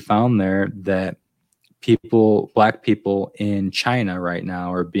that she found there that Black people in China right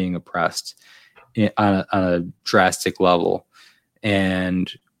now are being oppressed on a drastic level.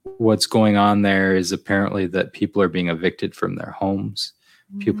 And what's going on there is apparently that people are being evicted from their homes.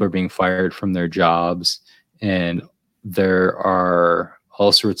 People are being fired from their jobs. And there are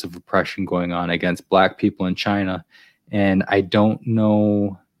all sorts of oppression going on against Black people in China. And I don't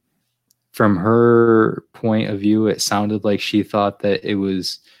know, from her point of view, it sounded like she thought that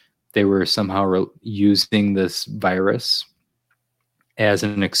they were somehow using this virus as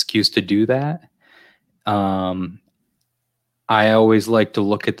an excuse to do that. I always like to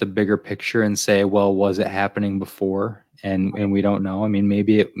look at the bigger picture and say, well, was it happening before? And we don't know. I mean,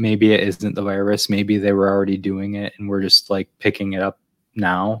 maybe it isn't the virus. Maybe they were already doing it and we're just like picking it up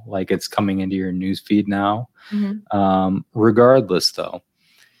now, like it's coming into your news feed now. Regardless, though,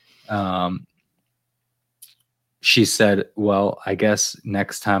 she said, well, I guess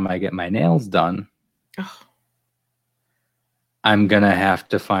next time I get my nails done, I'm going to have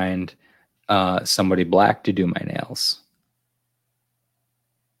to find somebody Black to do my nails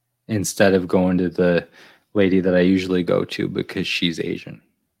instead of going to the lady that I usually go to because she's Asian.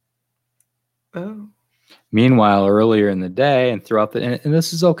 Oh. Meanwhile, earlier in the day and throughout and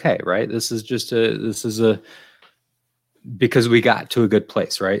this is okay, right? Because we got to a good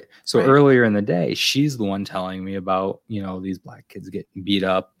place, right? So earlier in the day, she's the one telling me about, these Black kids getting beat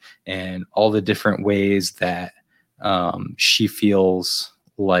up and all the different ways that she feels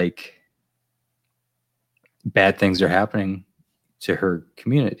like bad things are happening to her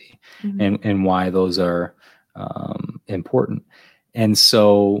community and why those are important. And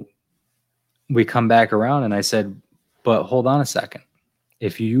so we come back around and I said, but hold on a second.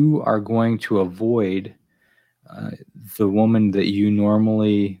 If you are going to avoid the woman that you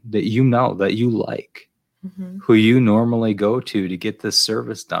like, who you normally go to get this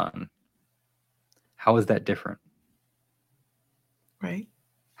service done, how is that different? Right.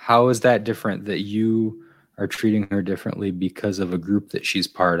 How is that different that you are treating her differently because of a group that she's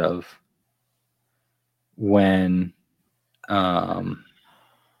part of when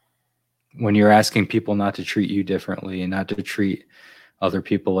you're asking people not to treat you differently and not to treat other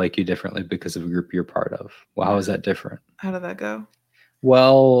people like you differently because of a group you're part of? Well, how is that different? How did that go?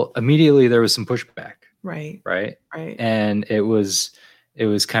 Well, immediately there was some pushback. Right. And it was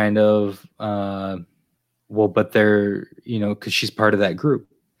kind of, well, but they're, because she's part of that group.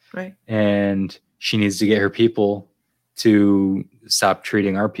 Right. And she needs to get her people to stop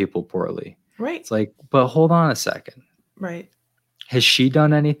treating our people poorly. Right. It's like, but hold on a second. Right. Has she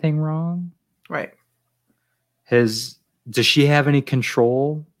done anything wrong? Right. Does she have any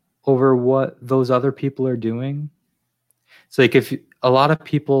control over what those other people are doing? It's like, if a lot of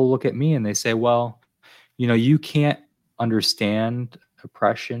people look at me and they say, well, you can't understand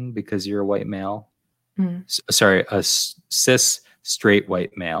oppression because you're a white male. Sorry, a cis straight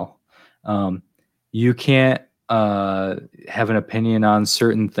white male. You can't have an opinion on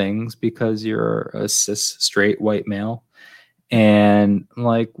certain things because you're a cis straight white male. And I'm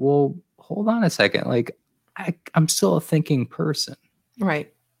like, well, hold on a second. Like, I'm still a thinking person.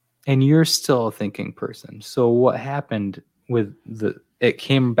 Right. And you're still a thinking person. So what happened with it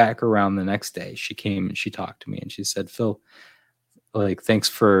came back around the next day. She came and she talked to me and she said, Phil, like, thanks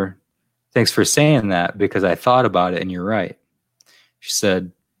for saying that, because I thought about it and you're right. She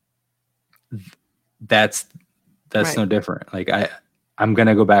said, that's right. No different. Like, I'm going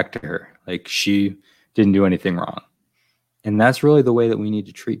to go back to her. Like, she didn't do anything wrong. And that's really the way that we need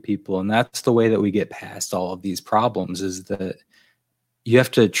to treat people. And that's the way that we get past all of these problems, is that you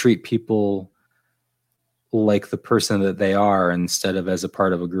have to treat people like the person that they are instead of as a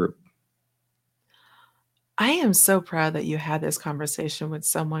part of a group. I am so proud that you had this conversation with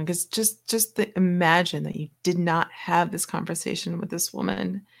someone, because just imagine that you did not have this conversation with this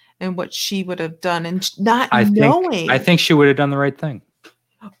woman and what she would have done, and knowing. I think she would have done the right thing.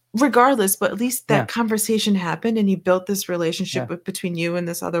 Regardless, but at least that conversation happened and you built this relationship between you and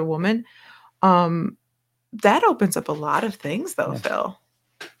this other woman. That opens up a lot of things, though, Phil.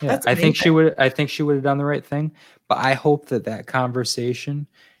 Yeah, I think she would have done the right thing, but I hope that conversation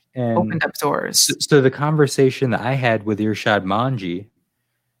opened up doors. So the conversation that I had with Irshad Manji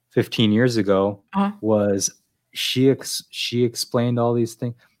 15 years ago was she explained all these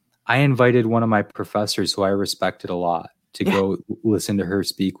things. I invited one of my professors who I respected a lot to go listen to her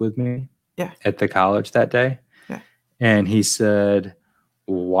speak with me at the college that day. Yeah. And he said,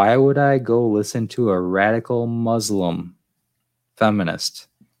 why would I go listen to a radical Muslim feminist?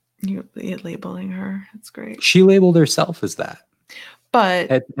 You're labeling her. That's great. She labeled herself as that.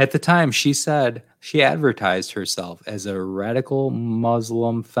 But at the time, she advertised herself as a radical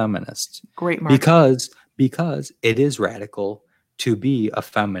Muslim feminist. Great marketing. Because it is radical to be a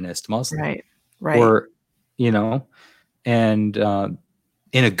feminist Muslim. Right. Or, and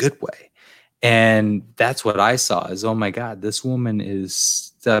in a good way. And that's what I saw is, oh my God, this woman is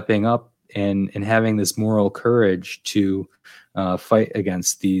stepping up and having this moral courage to fight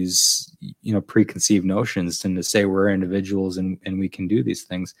against these, preconceived notions and to say we're individuals and we can do these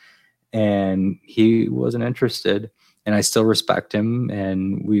things. And he wasn't interested, and I still respect him.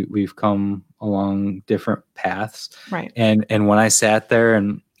 And we've come along different paths. Right. And when I sat there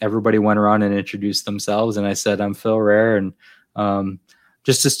and everybody went around and introduced themselves, and I said, I'm Phil Rare, and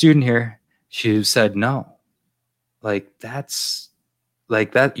just a student here. She said, no, that's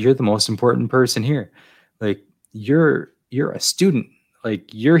like that. You're the most important person here. Like you're a student.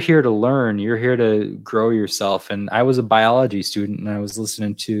 Like you're here to learn. You're here to grow yourself. And I was a biology student, and I was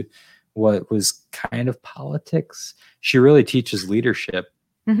listening to what was kind of politics. She really teaches leadership.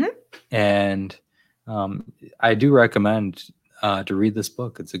 Mm-hmm. And I do recommend to read this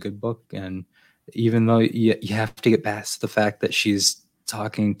book. It's a good book. And even though you have to get past the fact that she's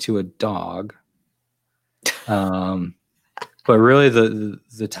talking to a dog, but really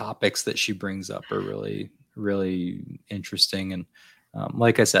the topics that she brings up are really, really interesting. And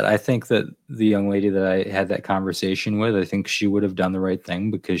like I said, I think that the young lady that I had that conversation with, I think she would have done the right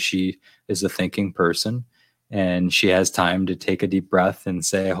thing because she is a thinking person, and she has time to take a deep breath and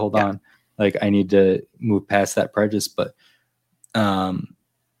say, hold on, like I need to move past that prejudice. But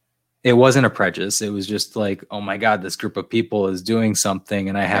it wasn't a prejudice. It was just like, oh my God, this group of people is doing something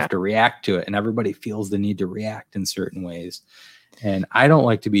and I have to react to it. And everybody feels the need to react in certain ways. And I don't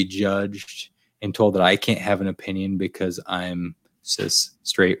like to be judged and told that I can't have an opinion because I'm cis,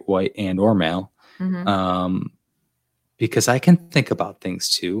 straight, white, and or male. Mm-hmm. Because I can think about things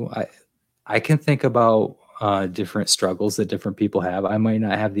too. I can think about different struggles that different people have. I might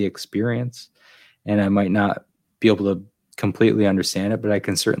not have the experience, and I might not be able to completely understand it, but I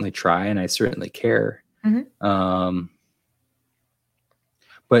can certainly try, and I certainly care. Mm-hmm.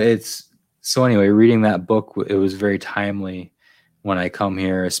 But anyway, reading that book, it was very timely when I come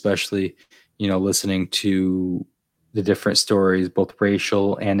here, especially, listening to the different stories, both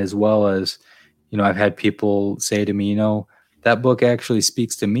racial and as well as, I've had people say to me, that book actually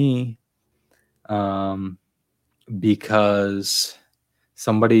speaks to me because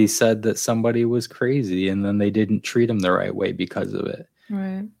somebody said that somebody was crazy and then they didn't treat them the right way because of it.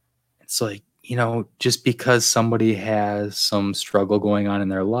 Right. It's like, just because somebody has some struggle going on in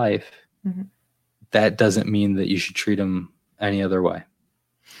their life, mm-hmm. that doesn't mean that you should treat them any other way.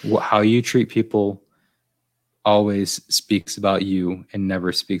 How you treat people always speaks about you and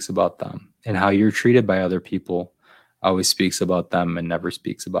never speaks about them. And how you're treated by other people always speaks about them and never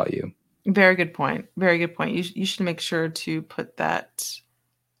speaks about you. Very good point. Very good point. You should make sure to put that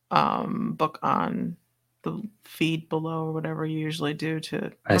book on the feed below or whatever you usually do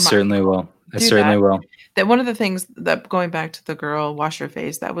to. I certainly will. That one of the things that, going back to the girl, wash your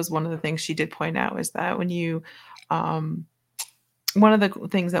face, that was one of the things she did point out, is that when you, one of the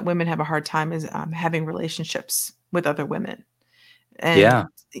things that women have a hard time is having relationships with other women. And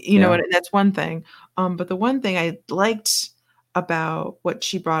that's one thing. But the one thing I liked about what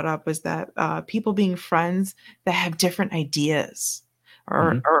she brought up was that people being friends that have different ideas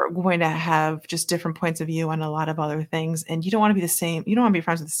or going to have just different points of view on a lot of other things. And you don't want to be the same. You don't want to be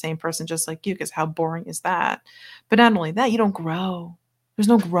friends with the same person just like you, because how boring is that? But not only that, you don't grow. There's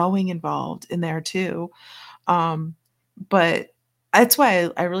no growing involved in there too. But that's why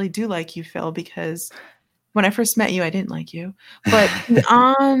I really do like you, Phil, because when I first met you, I didn't like you. But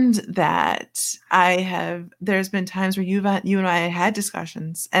beyond that, there's been times where you and I had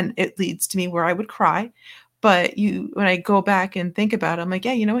discussions, and it leads to me where I would cry. But when I go back and think about it, I'm like,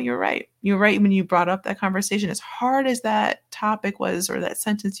 yeah, you know what? You're right. You're right when you brought up that conversation. As hard as that topic was, or that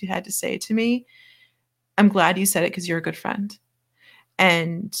sentence you had to say to me, I'm glad you said it because you're a good friend.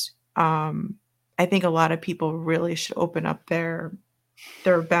 And I think a lot of people really should open up their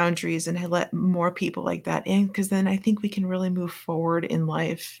boundaries and let more people like that in, because then I think we can really move forward in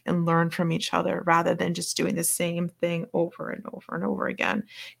life and learn from each other rather than just doing the same thing over and over and over again,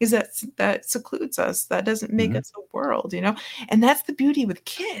 because that secludes us. That doesn't make us a world, and that's the beauty with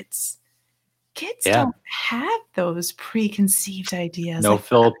kids. Kids don't have those preconceived ideas. No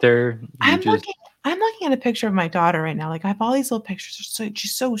filter. I'm looking at a picture of my daughter right now. Like, I have all these little pictures.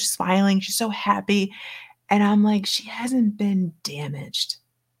 She's so smiling. She's so happy. And I'm like, she hasn't been damaged.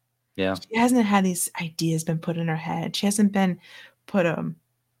 Yeah. She hasn't had these ideas been put in her head. She hasn't been put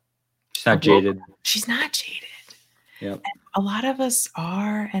she's not jaded. She's not jaded. Yeah. A lot of us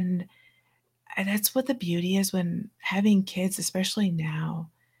are, and that's what the beauty is when having kids, especially now.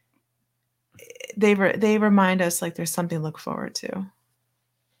 They remind us like there's something to look forward to.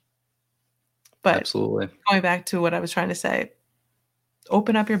 But absolutely, going back to what I was trying to say,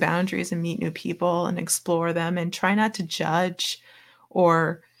 open up your boundaries and meet new people and explore them, and try not to judge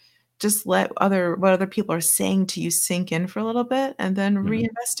or just let what other people are saying to you sink in for a little bit, and then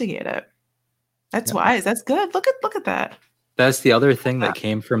reinvestigate it. That's wise. That's good. Look at that. That's the other thing that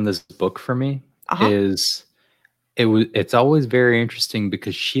came from this book for me is it's always very interesting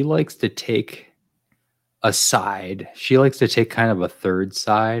because she likes to take a side. She likes to take kind of a third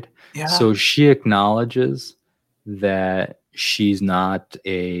side. Yeah. So she acknowledges that she's not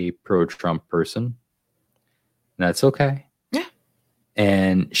a pro-Trump person. That's okay. Yeah.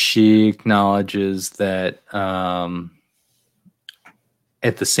 And she acknowledges that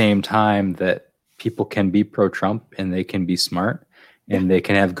at the same time that people can be pro-Trump and they can be smart and they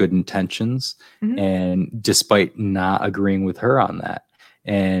can have good intentions, and despite not agreeing with her on that.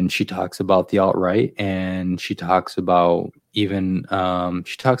 And she talks about the alt-right, and she talks about even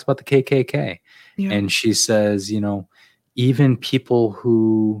she talks about the KKK. Yeah. And she says, even people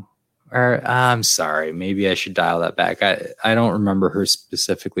who are, I'm sorry, maybe I should dial that back. I don't remember her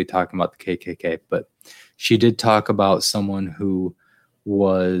specifically talking about the KKK, but she did talk about someone who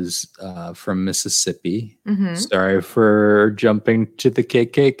was from Mississippi. Sorry for jumping to the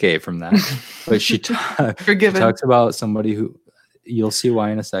KKK from that. But she talks about somebody who, you'll see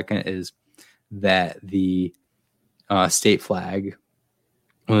why in a second, is that the state flag,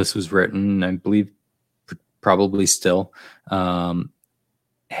 when this was written, I believe probably still,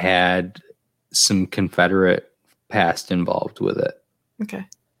 had some Confederate past involved with it. Okay.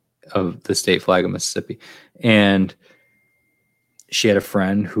 Of the state flag of Mississippi. And she had a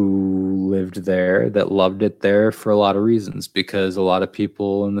friend who lived there that loved it there for a lot of reasons, because a lot of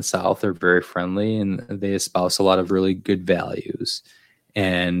people in the South are very friendly and they espouse a lot of really good values.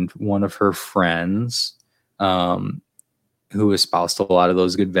 And one of her friends, who espoused a lot of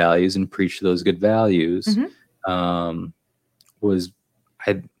those good values and preached those good values, was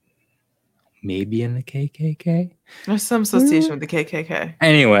maybe in the KKK. There's some association with the KKK.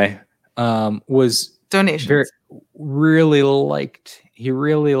 Anyway, was donations. Really liked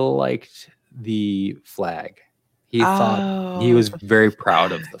the flag. He thought he was very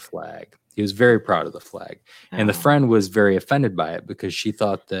proud of the flag. He was very proud of the flag. And the friend was very offended by it because she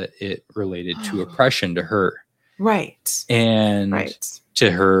thought that it related to oppression to her. Right. And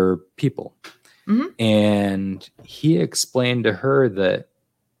to her people. And he explained to her that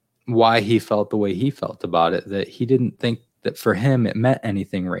why he felt the way he felt about it, that he didn't think that for him it meant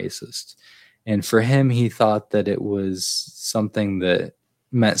anything racist. And for him, he thought that it was something that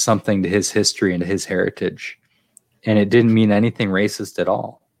meant something to his history and to his heritage. And it didn't mean anything racist at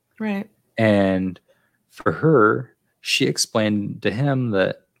all. Right. And for her, she explained to him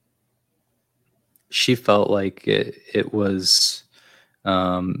that she felt like it was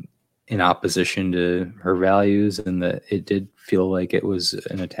in opposition to her values, and that it did feel like it was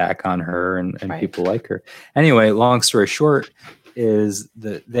an attack on her and people like her. Anyway, long story short, is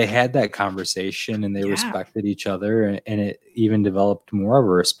that they had that conversation and they respected each other, and it even developed more of a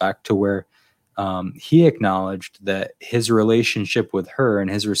respect to where he acknowledged that his relationship with her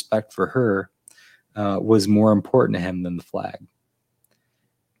and his respect for her was more important to him than the flag.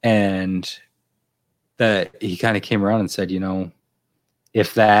 And that he kind of came around and said,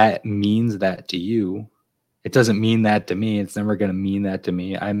 if that means that to you, it doesn't mean that to me. It's never going to mean that to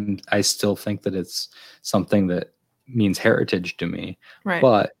me. I still think that it's something that means heritage to me. Right.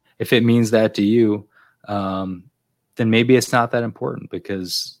 But if it means that to you, then maybe it's not that important,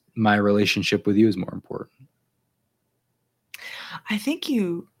 because my relationship with you is more important. I think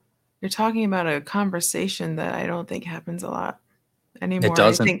you're talking about a conversation that I don't think happens a lot anymore. It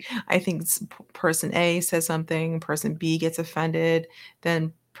doesn't. I think person A says something, person B gets offended,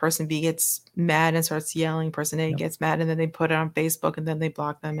 then person B gets mad and starts yelling, person A gets mad, and then they put it on Facebook, and then they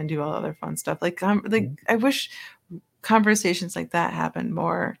block them and do all other fun stuff. I wish conversations like that happened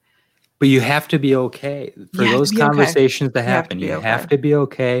more. But you have to be okay for those conversations to happen. You have to be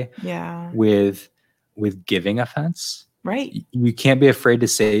okay with giving offense. Right. You can't be afraid to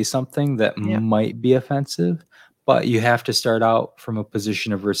say something that might be offensive, but you have to start out from a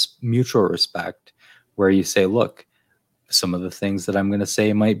position of mutual respect, where you say, look, some of the things that I'm going to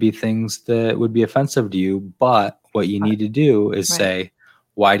say might be things that would be offensive to you, but what you need to do is say,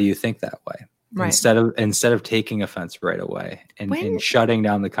 why do you think that way? Right. Instead of taking offense right away and shutting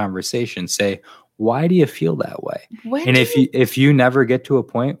down the conversation, say, why do you feel that way? And if you never get to a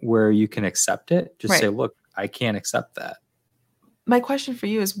point where you can accept it, just say, look, I can't accept that. my question for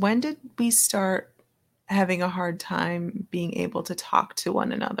you is, when did we start having a hard time being able to talk to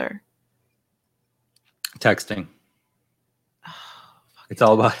one another? Texting. It's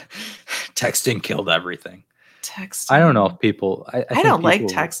all about texting killed everything. Texting. I don't know if people. I think don't like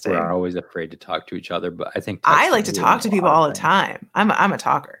texting. Are always afraid to talk to each other, but I think I like to talk to people all the time. I'm a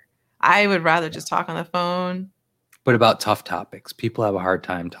talker. I would rather just talk on the phone. But about tough topics, people have a hard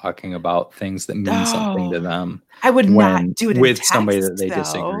time talking about things that mean something to them. I would not do it with text, somebody that they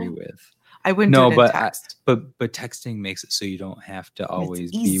disagree with. I wouldn't do it in text. But texting makes it so you don't have to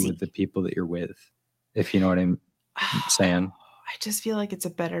always be with the people that you're with, if you know what I'm saying. I just feel like it's a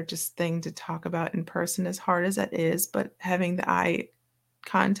better thing to talk about in person, as hard as that is. But having the eye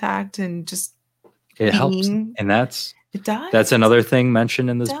contact and just it helps, and it does. That's another thing mentioned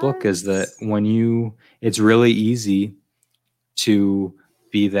in this book, is that it's really easy to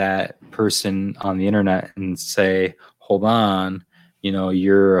be that person on the internet and say, hold on,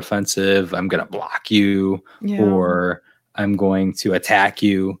 you're offensive, I'm going to block you, or I'm going to attack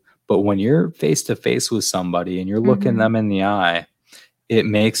you. But when you're face to face with somebody and you're looking them in the eye, it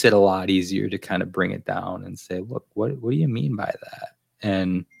makes it a lot easier to kind of bring it down and say, look, what do you mean by that?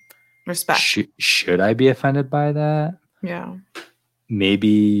 And respect. Should I be offended by that? Yeah. Maybe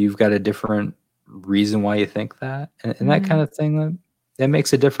you've got a different reason why you think that, and that kind of thing, that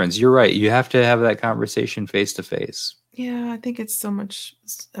makes a difference. You're right. You have to have that conversation face to face. Yeah, I think it's so much.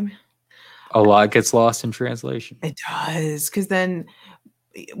 A lot gets lost in translation. It does, because then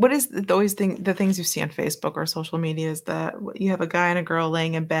what is the things you see on Facebook or social media is that you have a guy and a girl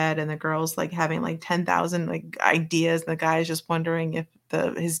laying in bed, and the girl's like having like 10,000 like ideas, and the guy is just wondering if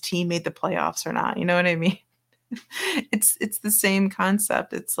his team made the playoffs or not. You know what I mean? It's the same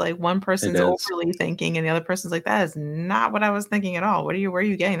concept. It's like one person's overly thinking and the other person's like, that is not what I was thinking at all. Where are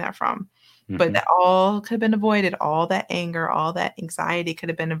you getting that from? But that all could have been avoided. All that anger, all that anxiety could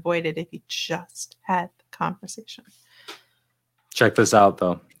have been avoided if you just had the conversation. Check this out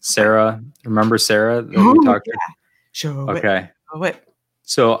though. Sarah, remember Sarah that we talked to? Show okay. It.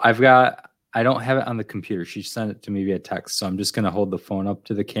 So I don't have it on the computer. She sent it to me via text. So I'm just going to hold the phone up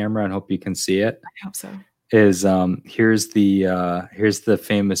to the camera and hope you can see it. I hope so. Is here's the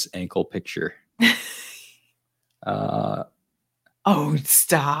famous ankle picture. Oh,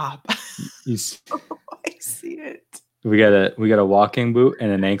 stop. I see it. We got a walking boot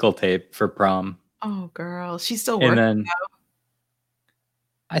and an ankle tape for prom. Oh, girl. She's still working now?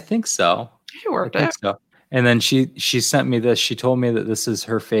 I think so. She worked it. So. And then she sent me this. She told me that this is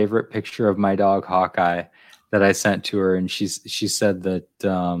her favorite picture of my dog Hawkeye that I sent to her. And she said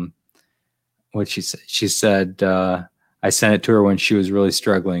that what she said. She said I sent it to her when she was really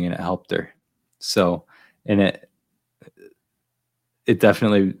struggling and it helped her. So, and it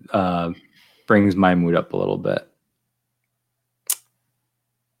definitely brings my mood up a little bit.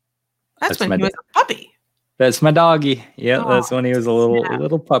 That's when he was a puppy. That's my doggy. Yeah, that's when he was a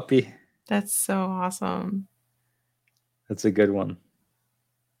little puppy. That's so awesome. That's a good one.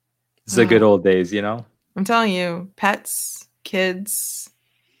 It's the good old days, I'm telling you, pets, kids,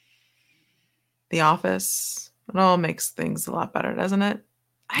 The Office, it all makes things a lot better, doesn't it?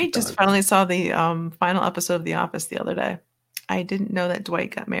 I just finally saw the final episode of The Office the other day. I didn't know that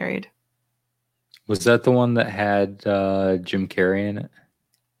Dwight got married. Was that the one that had Jim Carrey in it?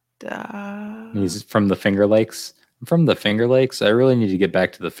 He's from the Finger Lakes. I'm from the Finger Lakes. I really need to get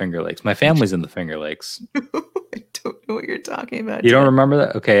back to the Finger Lakes. My family's in the Finger Lakes. I don't know what you're talking about. You don't remember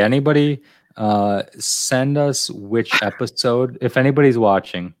that? Okay. Anybody send us which episode. If anybody's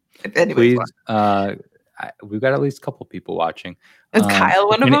watching, please. We've got at least a couple people watching. Is Kyle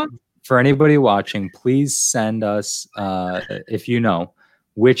one of them? For anybody watching, please send us, if you know,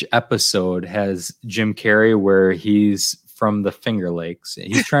 which episode has Jim Carrey where he's from the Finger Lakes.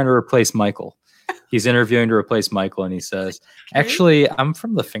 He's trying to replace Michael. He's interviewing to replace Michael, and he says, actually, I'm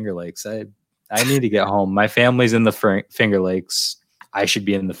from the Finger Lakes. I need to get home. My family's in the Finger Lakes. I should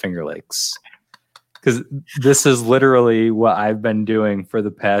be in the Finger Lakes. Because this is literally what I've been doing for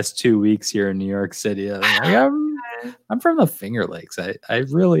the past 2 weeks here in New York City. I'm from the Finger Lakes. I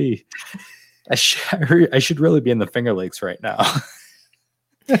should really be in the Finger Lakes right now.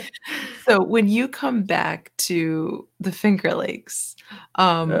 So when you come back to the Finger Lakes,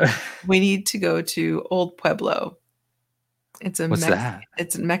 we need to go to Old Pueblo. It's a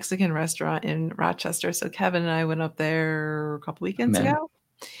Mexican restaurant in Rochester. So Kevin and I went up there a couple weekends ago.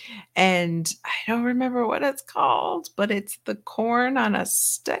 And I don't remember what it's called, but it's the corn on a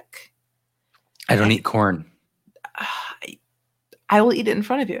stick. I don't eat corn. I will eat it in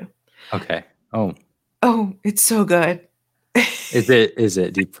front of you. Okay. Oh, it's so good. Is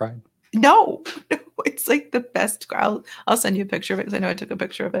it deep fried? No, It's like the best. I'll send you a picture of it because I know I took a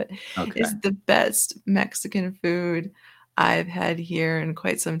picture of it. Okay. It's the best Mexican food I've had here in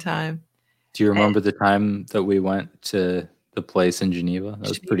quite some time. Do you remember the time that we went to the place in Geneva? That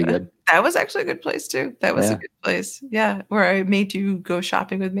was pretty good. That was actually a good place too. That was a good place. Yeah, where I made you go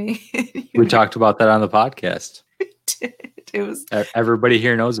shopping with me. We talked about that on the podcast. It was. Everybody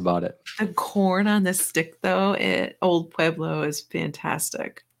here knows about it. The corn on the stick, though, at Old Pueblo is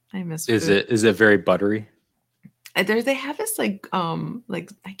fantastic. I miss. Is it very buttery? They have this like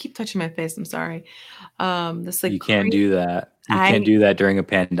I keep touching my face. I'm sorry. This like you can't do that. You can't do that during a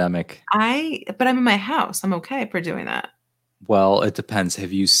pandemic. But I'm in my house. I'm okay for doing that. Well, it depends.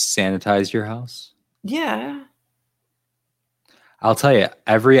 Have you sanitized your house? Yeah. I'll tell you,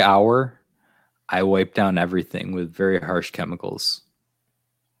 every hour I wipe down everything with very harsh chemicals.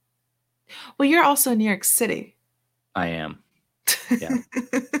 Well, you're also in New York City. I am. Yeah.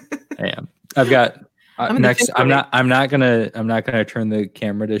 I am. I've got next. I'm not gonna turn the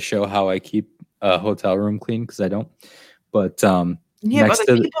camera to show how I keep a hotel room clean because I don't. But but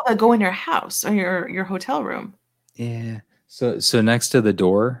the people that go in your house or your hotel room. Yeah. So next to the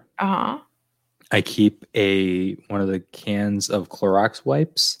door, I keep one of the cans of Clorox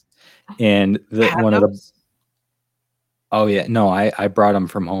wipes, and one of the. Oh yeah, no, I brought them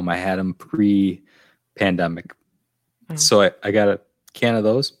from home. I had them pre-pandemic, so I got a can of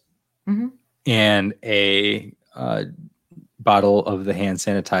those, and a bottle of the hand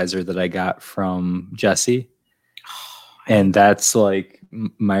sanitizer that I got from Jesse, and that's like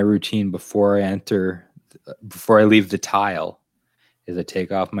my routine before I leave the tile, is I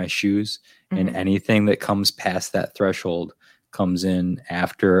take off my shoes, and anything that comes past that threshold comes in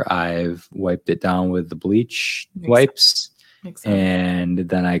after I've wiped it down with the bleach wipes. And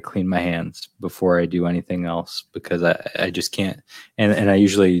then I clean my hands before I do anything else because I just can't. And I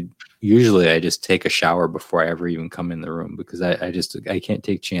usually I just take a shower before I ever even come in the room because I can't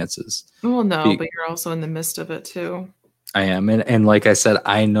take chances. Well, no, but you're also in the midst of it too. I am. And like I said,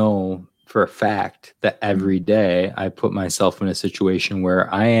 I know for a fact that every day I put myself in a situation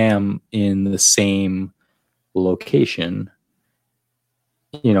where I am in the same location.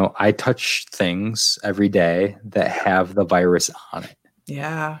 You know, I touch things every day that have the virus on it.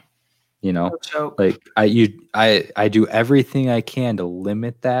 Yeah. You know, like I do everything I can to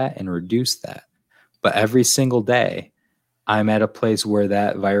limit that and reduce that. But every single day I'm at a place where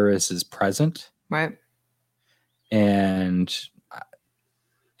that virus is present. Right. And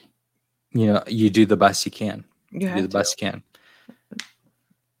you know, you do the best you can. You do the best you can.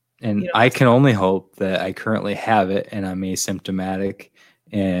 And I can only hope that I currently have it and I'm asymptomatic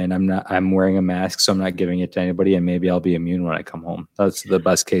and I'm wearing a mask, so I'm not giving it to anybody, and maybe I'll be immune when I come home. That's the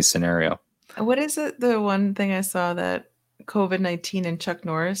best case scenario. What is it? The one thing I saw that COVID-19 and Chuck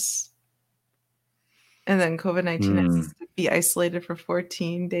Norris, and then COVID-19 has to be isolated for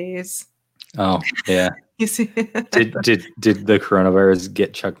 14 days. Oh, yeah. You see? Did the coronavirus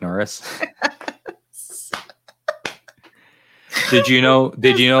get Chuck Norris? Did you know that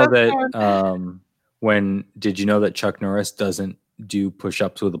did you know that Chuck Norris doesn't do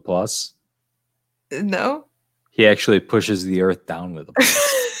push-ups with a plus? No. He actually pushes the earth down with a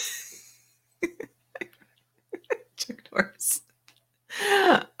plus. Chuck Norris.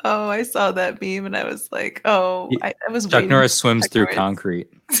 Oh, I saw that meme and I was like, I was Chuck Norris swims through concrete.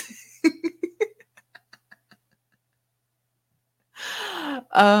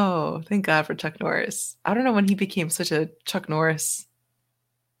 Oh, thank God for Chuck Norris. I don't know when he became such a Chuck Norris.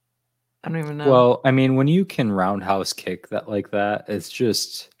 I don't even know. Well, I mean, when you can roundhouse kick that like that, it's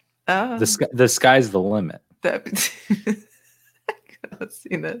just the sky's the limit. Let's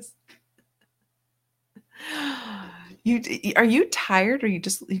see this. Are you tired, or you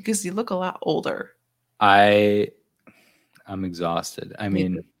just because you look a lot older? I'm exhausted. I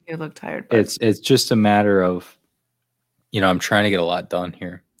mean, you look tired. But it's just a matter of, you know, I'm trying to get a lot done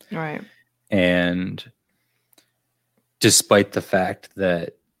here. Right. And despite the fact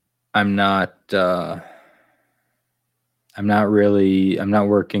that I'm not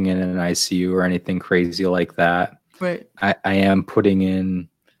working in an ICU or anything crazy like that. Right. I am putting in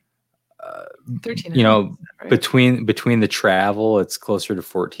 13 you know, hours, right? between the travel, it's closer to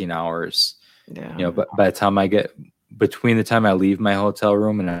 14 hours. Yeah. You know, but by the time between the time I leave my hotel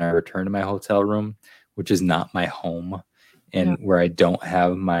room and I return to my hotel room, which is not my home, and where I don't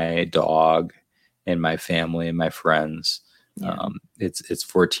have my dog and my family and my friends, it's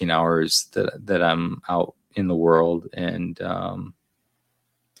 14 hours that I'm out in the world. And I'm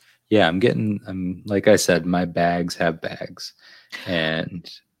like I said, my bags have bags, and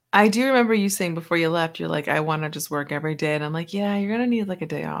I do remember you saying before you left, you're like, I want to just work every day. And I'm like, yeah, you're going to need like a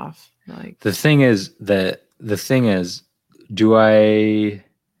day off. Like, the thing is, do I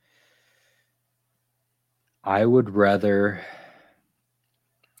would rather,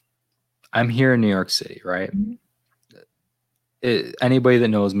 I'm here in New York City, right? Mm-hmm. Anybody that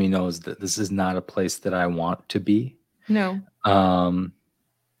knows me knows that this is not a place that I want to be. No.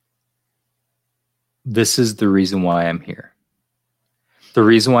 This is the reason why I'm here. The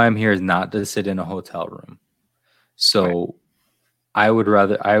reason why I'm here is not to sit in a hotel room. So right. I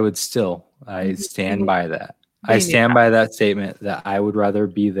stand by that. I stand by that statement that I would rather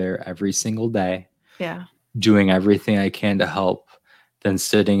be there every single day. Yeah. Doing everything I can to help than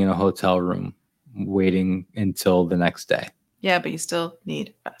sitting in a hotel room waiting until the next day. Yeah, but you still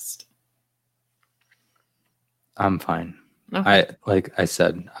need rest. I'm fine. Okay. Like I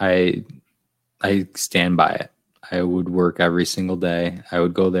said, I stand by it. I would work every single day. I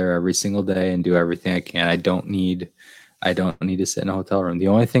would go there every single day and do everything I can. I don't need to sit in a hotel room.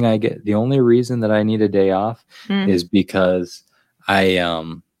 The only reason that I need a day off is because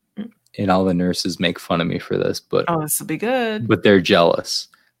and all the nurses make fun of me for this, but this will be good. But they're jealous.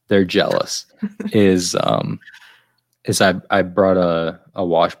 I brought a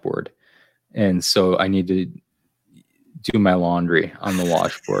washboard, and so I need to do my laundry on the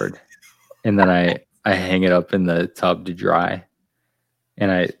washboard, and then I hang it up in the tub to dry,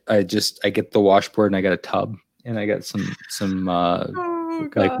 and I get the washboard and I got a tub and I got some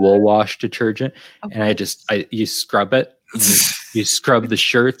like wool wash detergent, and you scrub it, you scrub the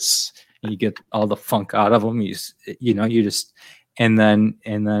shirts, and you get all the funk out of them. You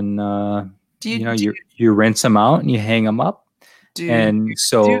rinse them out and you hang them up.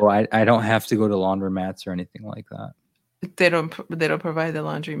 I don't have to go to laundromats or anything like that. They don't provide the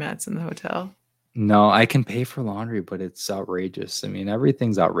laundromats in the hotel. No, I can pay for laundry, but it's outrageous. I mean,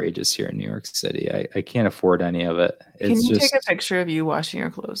 everything's outrageous here in New York City. I can't afford any of it. Can you take a picture of you washing your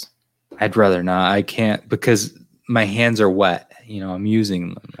clothes? I'd rather not. I can't because my hands are wet. I'm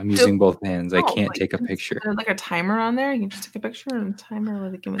using them. I'm using both hands. I can't take a picture. Like a timer on there. You can just take a picture and timer.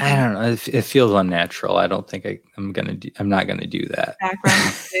 I don't know. It feels unnatural. I don't think I'm not gonna do that.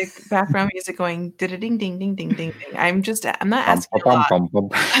 Background music going ding ding ding ding ding ding. I'm not asking a lot. I'm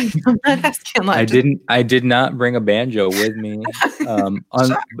not asking a lot. I did not bring a banjo with me.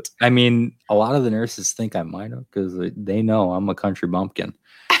 I mean, a lot of the nurses think I might have because they know I'm a country bumpkin.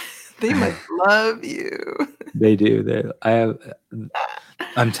 They must love you. They do. I'm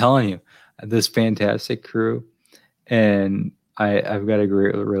telling you, this fantastic crew, and I've got a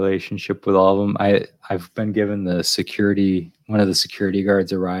great relationship with all of them. I've been given one of the security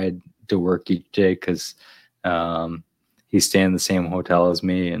guards a ride to work each day because he's staying in the same hotel as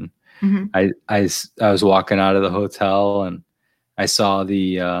me. And I was walking out of the hotel and I saw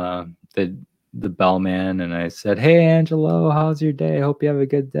the bellman, and I said, "Hey, Angelo, how's your day? Hope you have a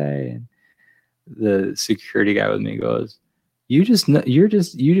good day." And the security guy with me goes, "You just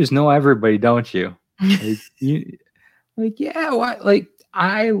know everybody, don't you?" Yeah. Why? Like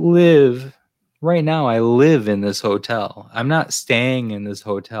I live in this hotel. I'm not staying in this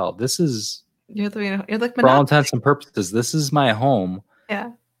hotel. This is you're like for all intents and purposes. This is my home.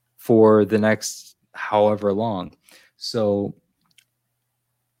 Yeah. For the next however long. So.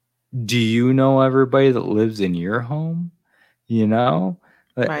 Do you know everybody that lives in your home? Right.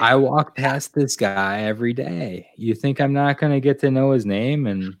 I walk past this guy every day. You think I'm not going to get to know his name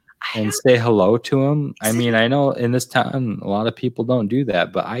and say hello to him? I mean, I know in this town, a lot of people don't do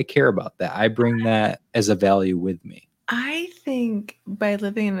that, but I care about that. I bring that as a value with me. I think by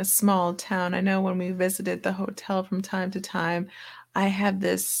living in a small town, I know when we visited the hotel from time to time, I have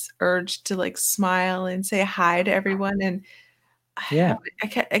this urge to like smile and say hi to everyone. And yeah, I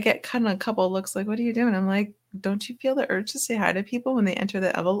get kind of a couple of looks like, "What are you doing?" I'm like, "Don't you feel the urge to say hi to people when they enter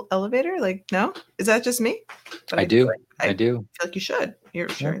the elevator?" Like, no, is that just me? But I do. I do. Feel like you should. You're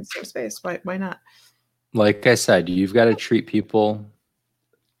sharing the same space. Why not? Like I said, you've got to treat people.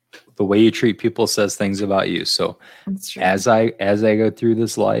 The way you treat people says things about you. So as I go through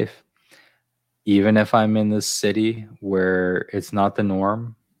this life, even if I'm in this city where it's not the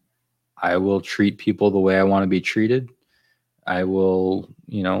norm, I will treat people the way I want to be treated. I will,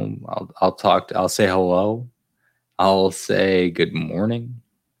 I'll say hello. I'll say good morning.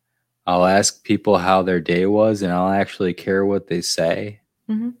 I'll ask people how their day was, and I'll actually care what they say.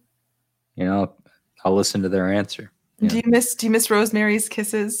 Mm-hmm. I'll listen to their answer. Do you miss Rosemary's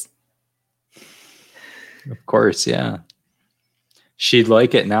kisses? Of course, yeah. She'd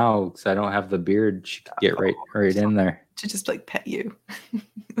like it now because I don't have the beard. She could get right in there. She'd just like pet you.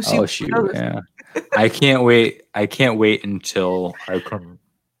 Yeah. I can't wait until I can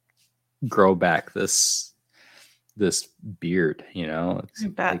grow back this beard, you know. It's I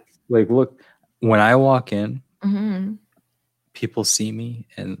bet. Like look, when I walk in, Mm-hmm. people see me,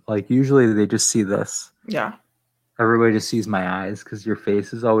 and like usually they just see this. Yeah. Everybody just sees my eyes because your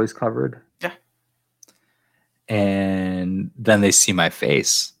face is always covered. Yeah. And then they see my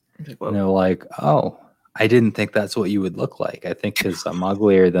face, and they're like, "Oh, I didn't think that's what you would look like. I think because I'm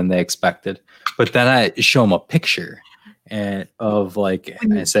uglier than they expected." But then I show them a picture and of like,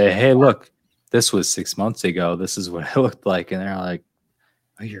 I say, "Hey, look, this was 6 months ago. This is what I looked like," and they're like,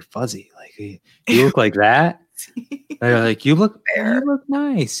 "Oh, you're fuzzy. Like you look like that." They're like, you look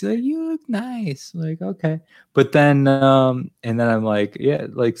nice. Like, you look nice. Like, okay. But then, and then I'm like, yeah,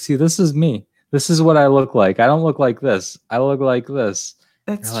 like, see, this is me. This is what I look like. I don't look like this. I look like this.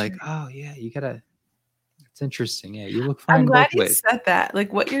 They're like, oh yeah, you gotta. It's interesting. Yeah, you look fine. I'm glad you said that.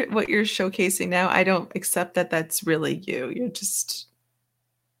 Like what you're showcasing now, I don't accept that that's really you. You're just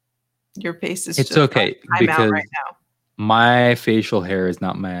your face is. It's just okay because right now. My facial hair is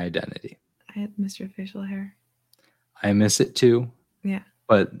not my identity. I miss your facial hair. I miss it too. Yeah.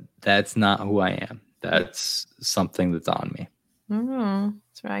 But that's not who I am. That's something that's on me. Oh,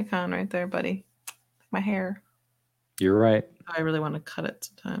 it's your icon right there, buddy. My hair. You're right. I really want to cut it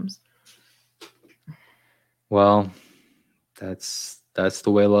sometimes. Well, that's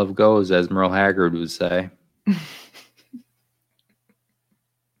the way love goes, as Merle Haggard would say.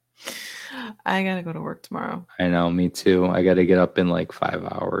 I gotta go to work tomorrow. I know, me too. I gotta get up in like 5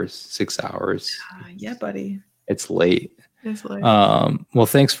 hours, 6 hours. Yeah, buddy. It's late. It's late. Well,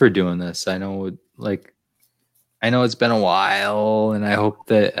 thanks for doing this. I know it's been a while, and I hope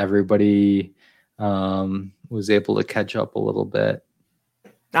that everybody was able to catch up a little bit.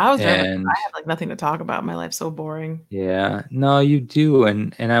 I was nervous. I have like nothing to talk about. My life's so boring. Yeah, no, you do,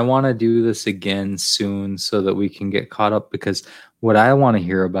 and I want to do this again soon so that we can get caught up, because what I want to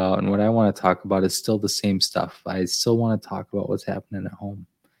hear about and what I want to talk about is still the same stuff. I still want to talk about what's happening at home,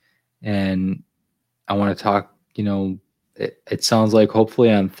 and I want to talk. You know, it sounds like hopefully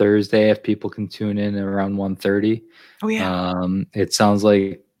on Thursday, if people can tune in around 1:30. Oh yeah. It sounds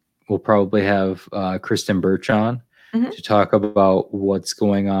like we'll probably have Kristen Birch on to talk about what's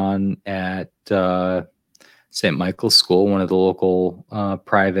going on at St. Michael's School, one of the local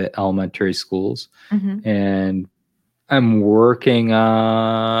private elementary schools. And I'm working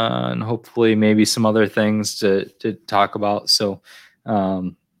on hopefully maybe some other things to talk about. So,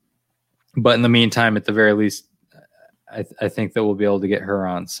 but in the meantime, at the very least, I think that we'll be able to get her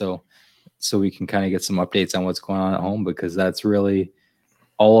on so we can kind of get some updates on what's going on at home, because that's really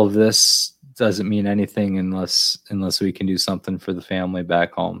all of this doesn't mean anything unless we can do something for the family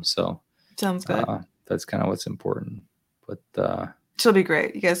back home. So sounds good. That's kind of what's important. But she'll be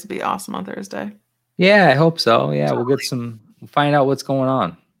great. You guys will be awesome on Thursday. Yeah, I hope so. Yeah, totally. We'll find out what's going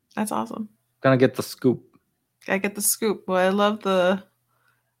on. That's awesome. Gonna get the scoop. I get the scoop. Well, I love the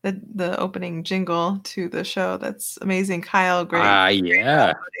opening jingle to the show. That's amazing. Kyle, great.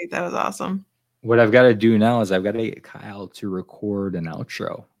 Yeah. That was awesome. What I've got to do now is I've got to get Kyle to record an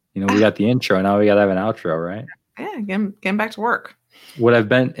outro. You know, we got the intro, now we got to have an outro, right? Yeah, getting back to work.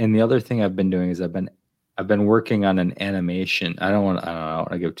 And the other thing I've been doing is I've been working on an animation. I don't want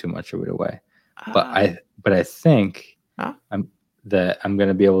to give too much of it away. But I think I'm going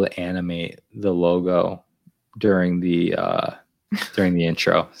to be able to animate the logo during the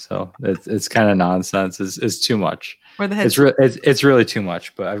intro. So it's kind of nonsense. It's too much. Where the heads it's really too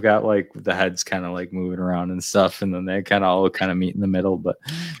much. But I've got like the heads kind of like moving around and stuff, and then they kind of all meet in the middle. But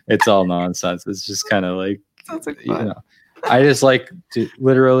it's all nonsense. It's just kind of like, sounds like you fun. know, I just like to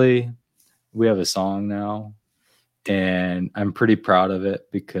literally. We have a song now, and I'm pretty proud of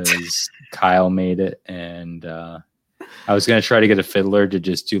it because Kyle made it, and I was gonna try to get a fiddler to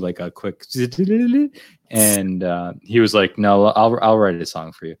just do like a quick, and he was like, "No, I'll write a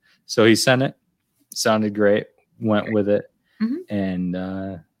song for you." So he sent it. Sounded great. Went with it, and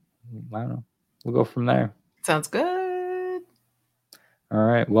I don't know. We'll go from there. Sounds good. All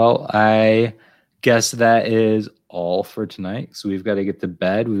right. Well, I guess that is all for tonight. So we've got to get to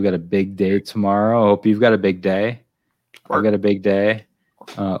bed. We've got a big day tomorrow. I hope you've got a big day. I've got a big day.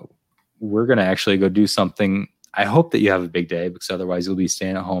 We're gonna actually go do something. I hope that you have a big day, because otherwise you'll be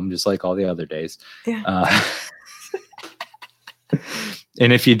staying at home just like all the other days. Yeah.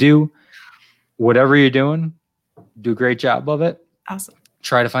 And if you do, whatever you're doing, do a great job of it. Awesome.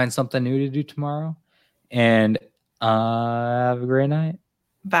 Try to find something new to do tomorrow. And have a great night.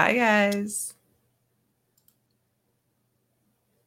 Bye, guys.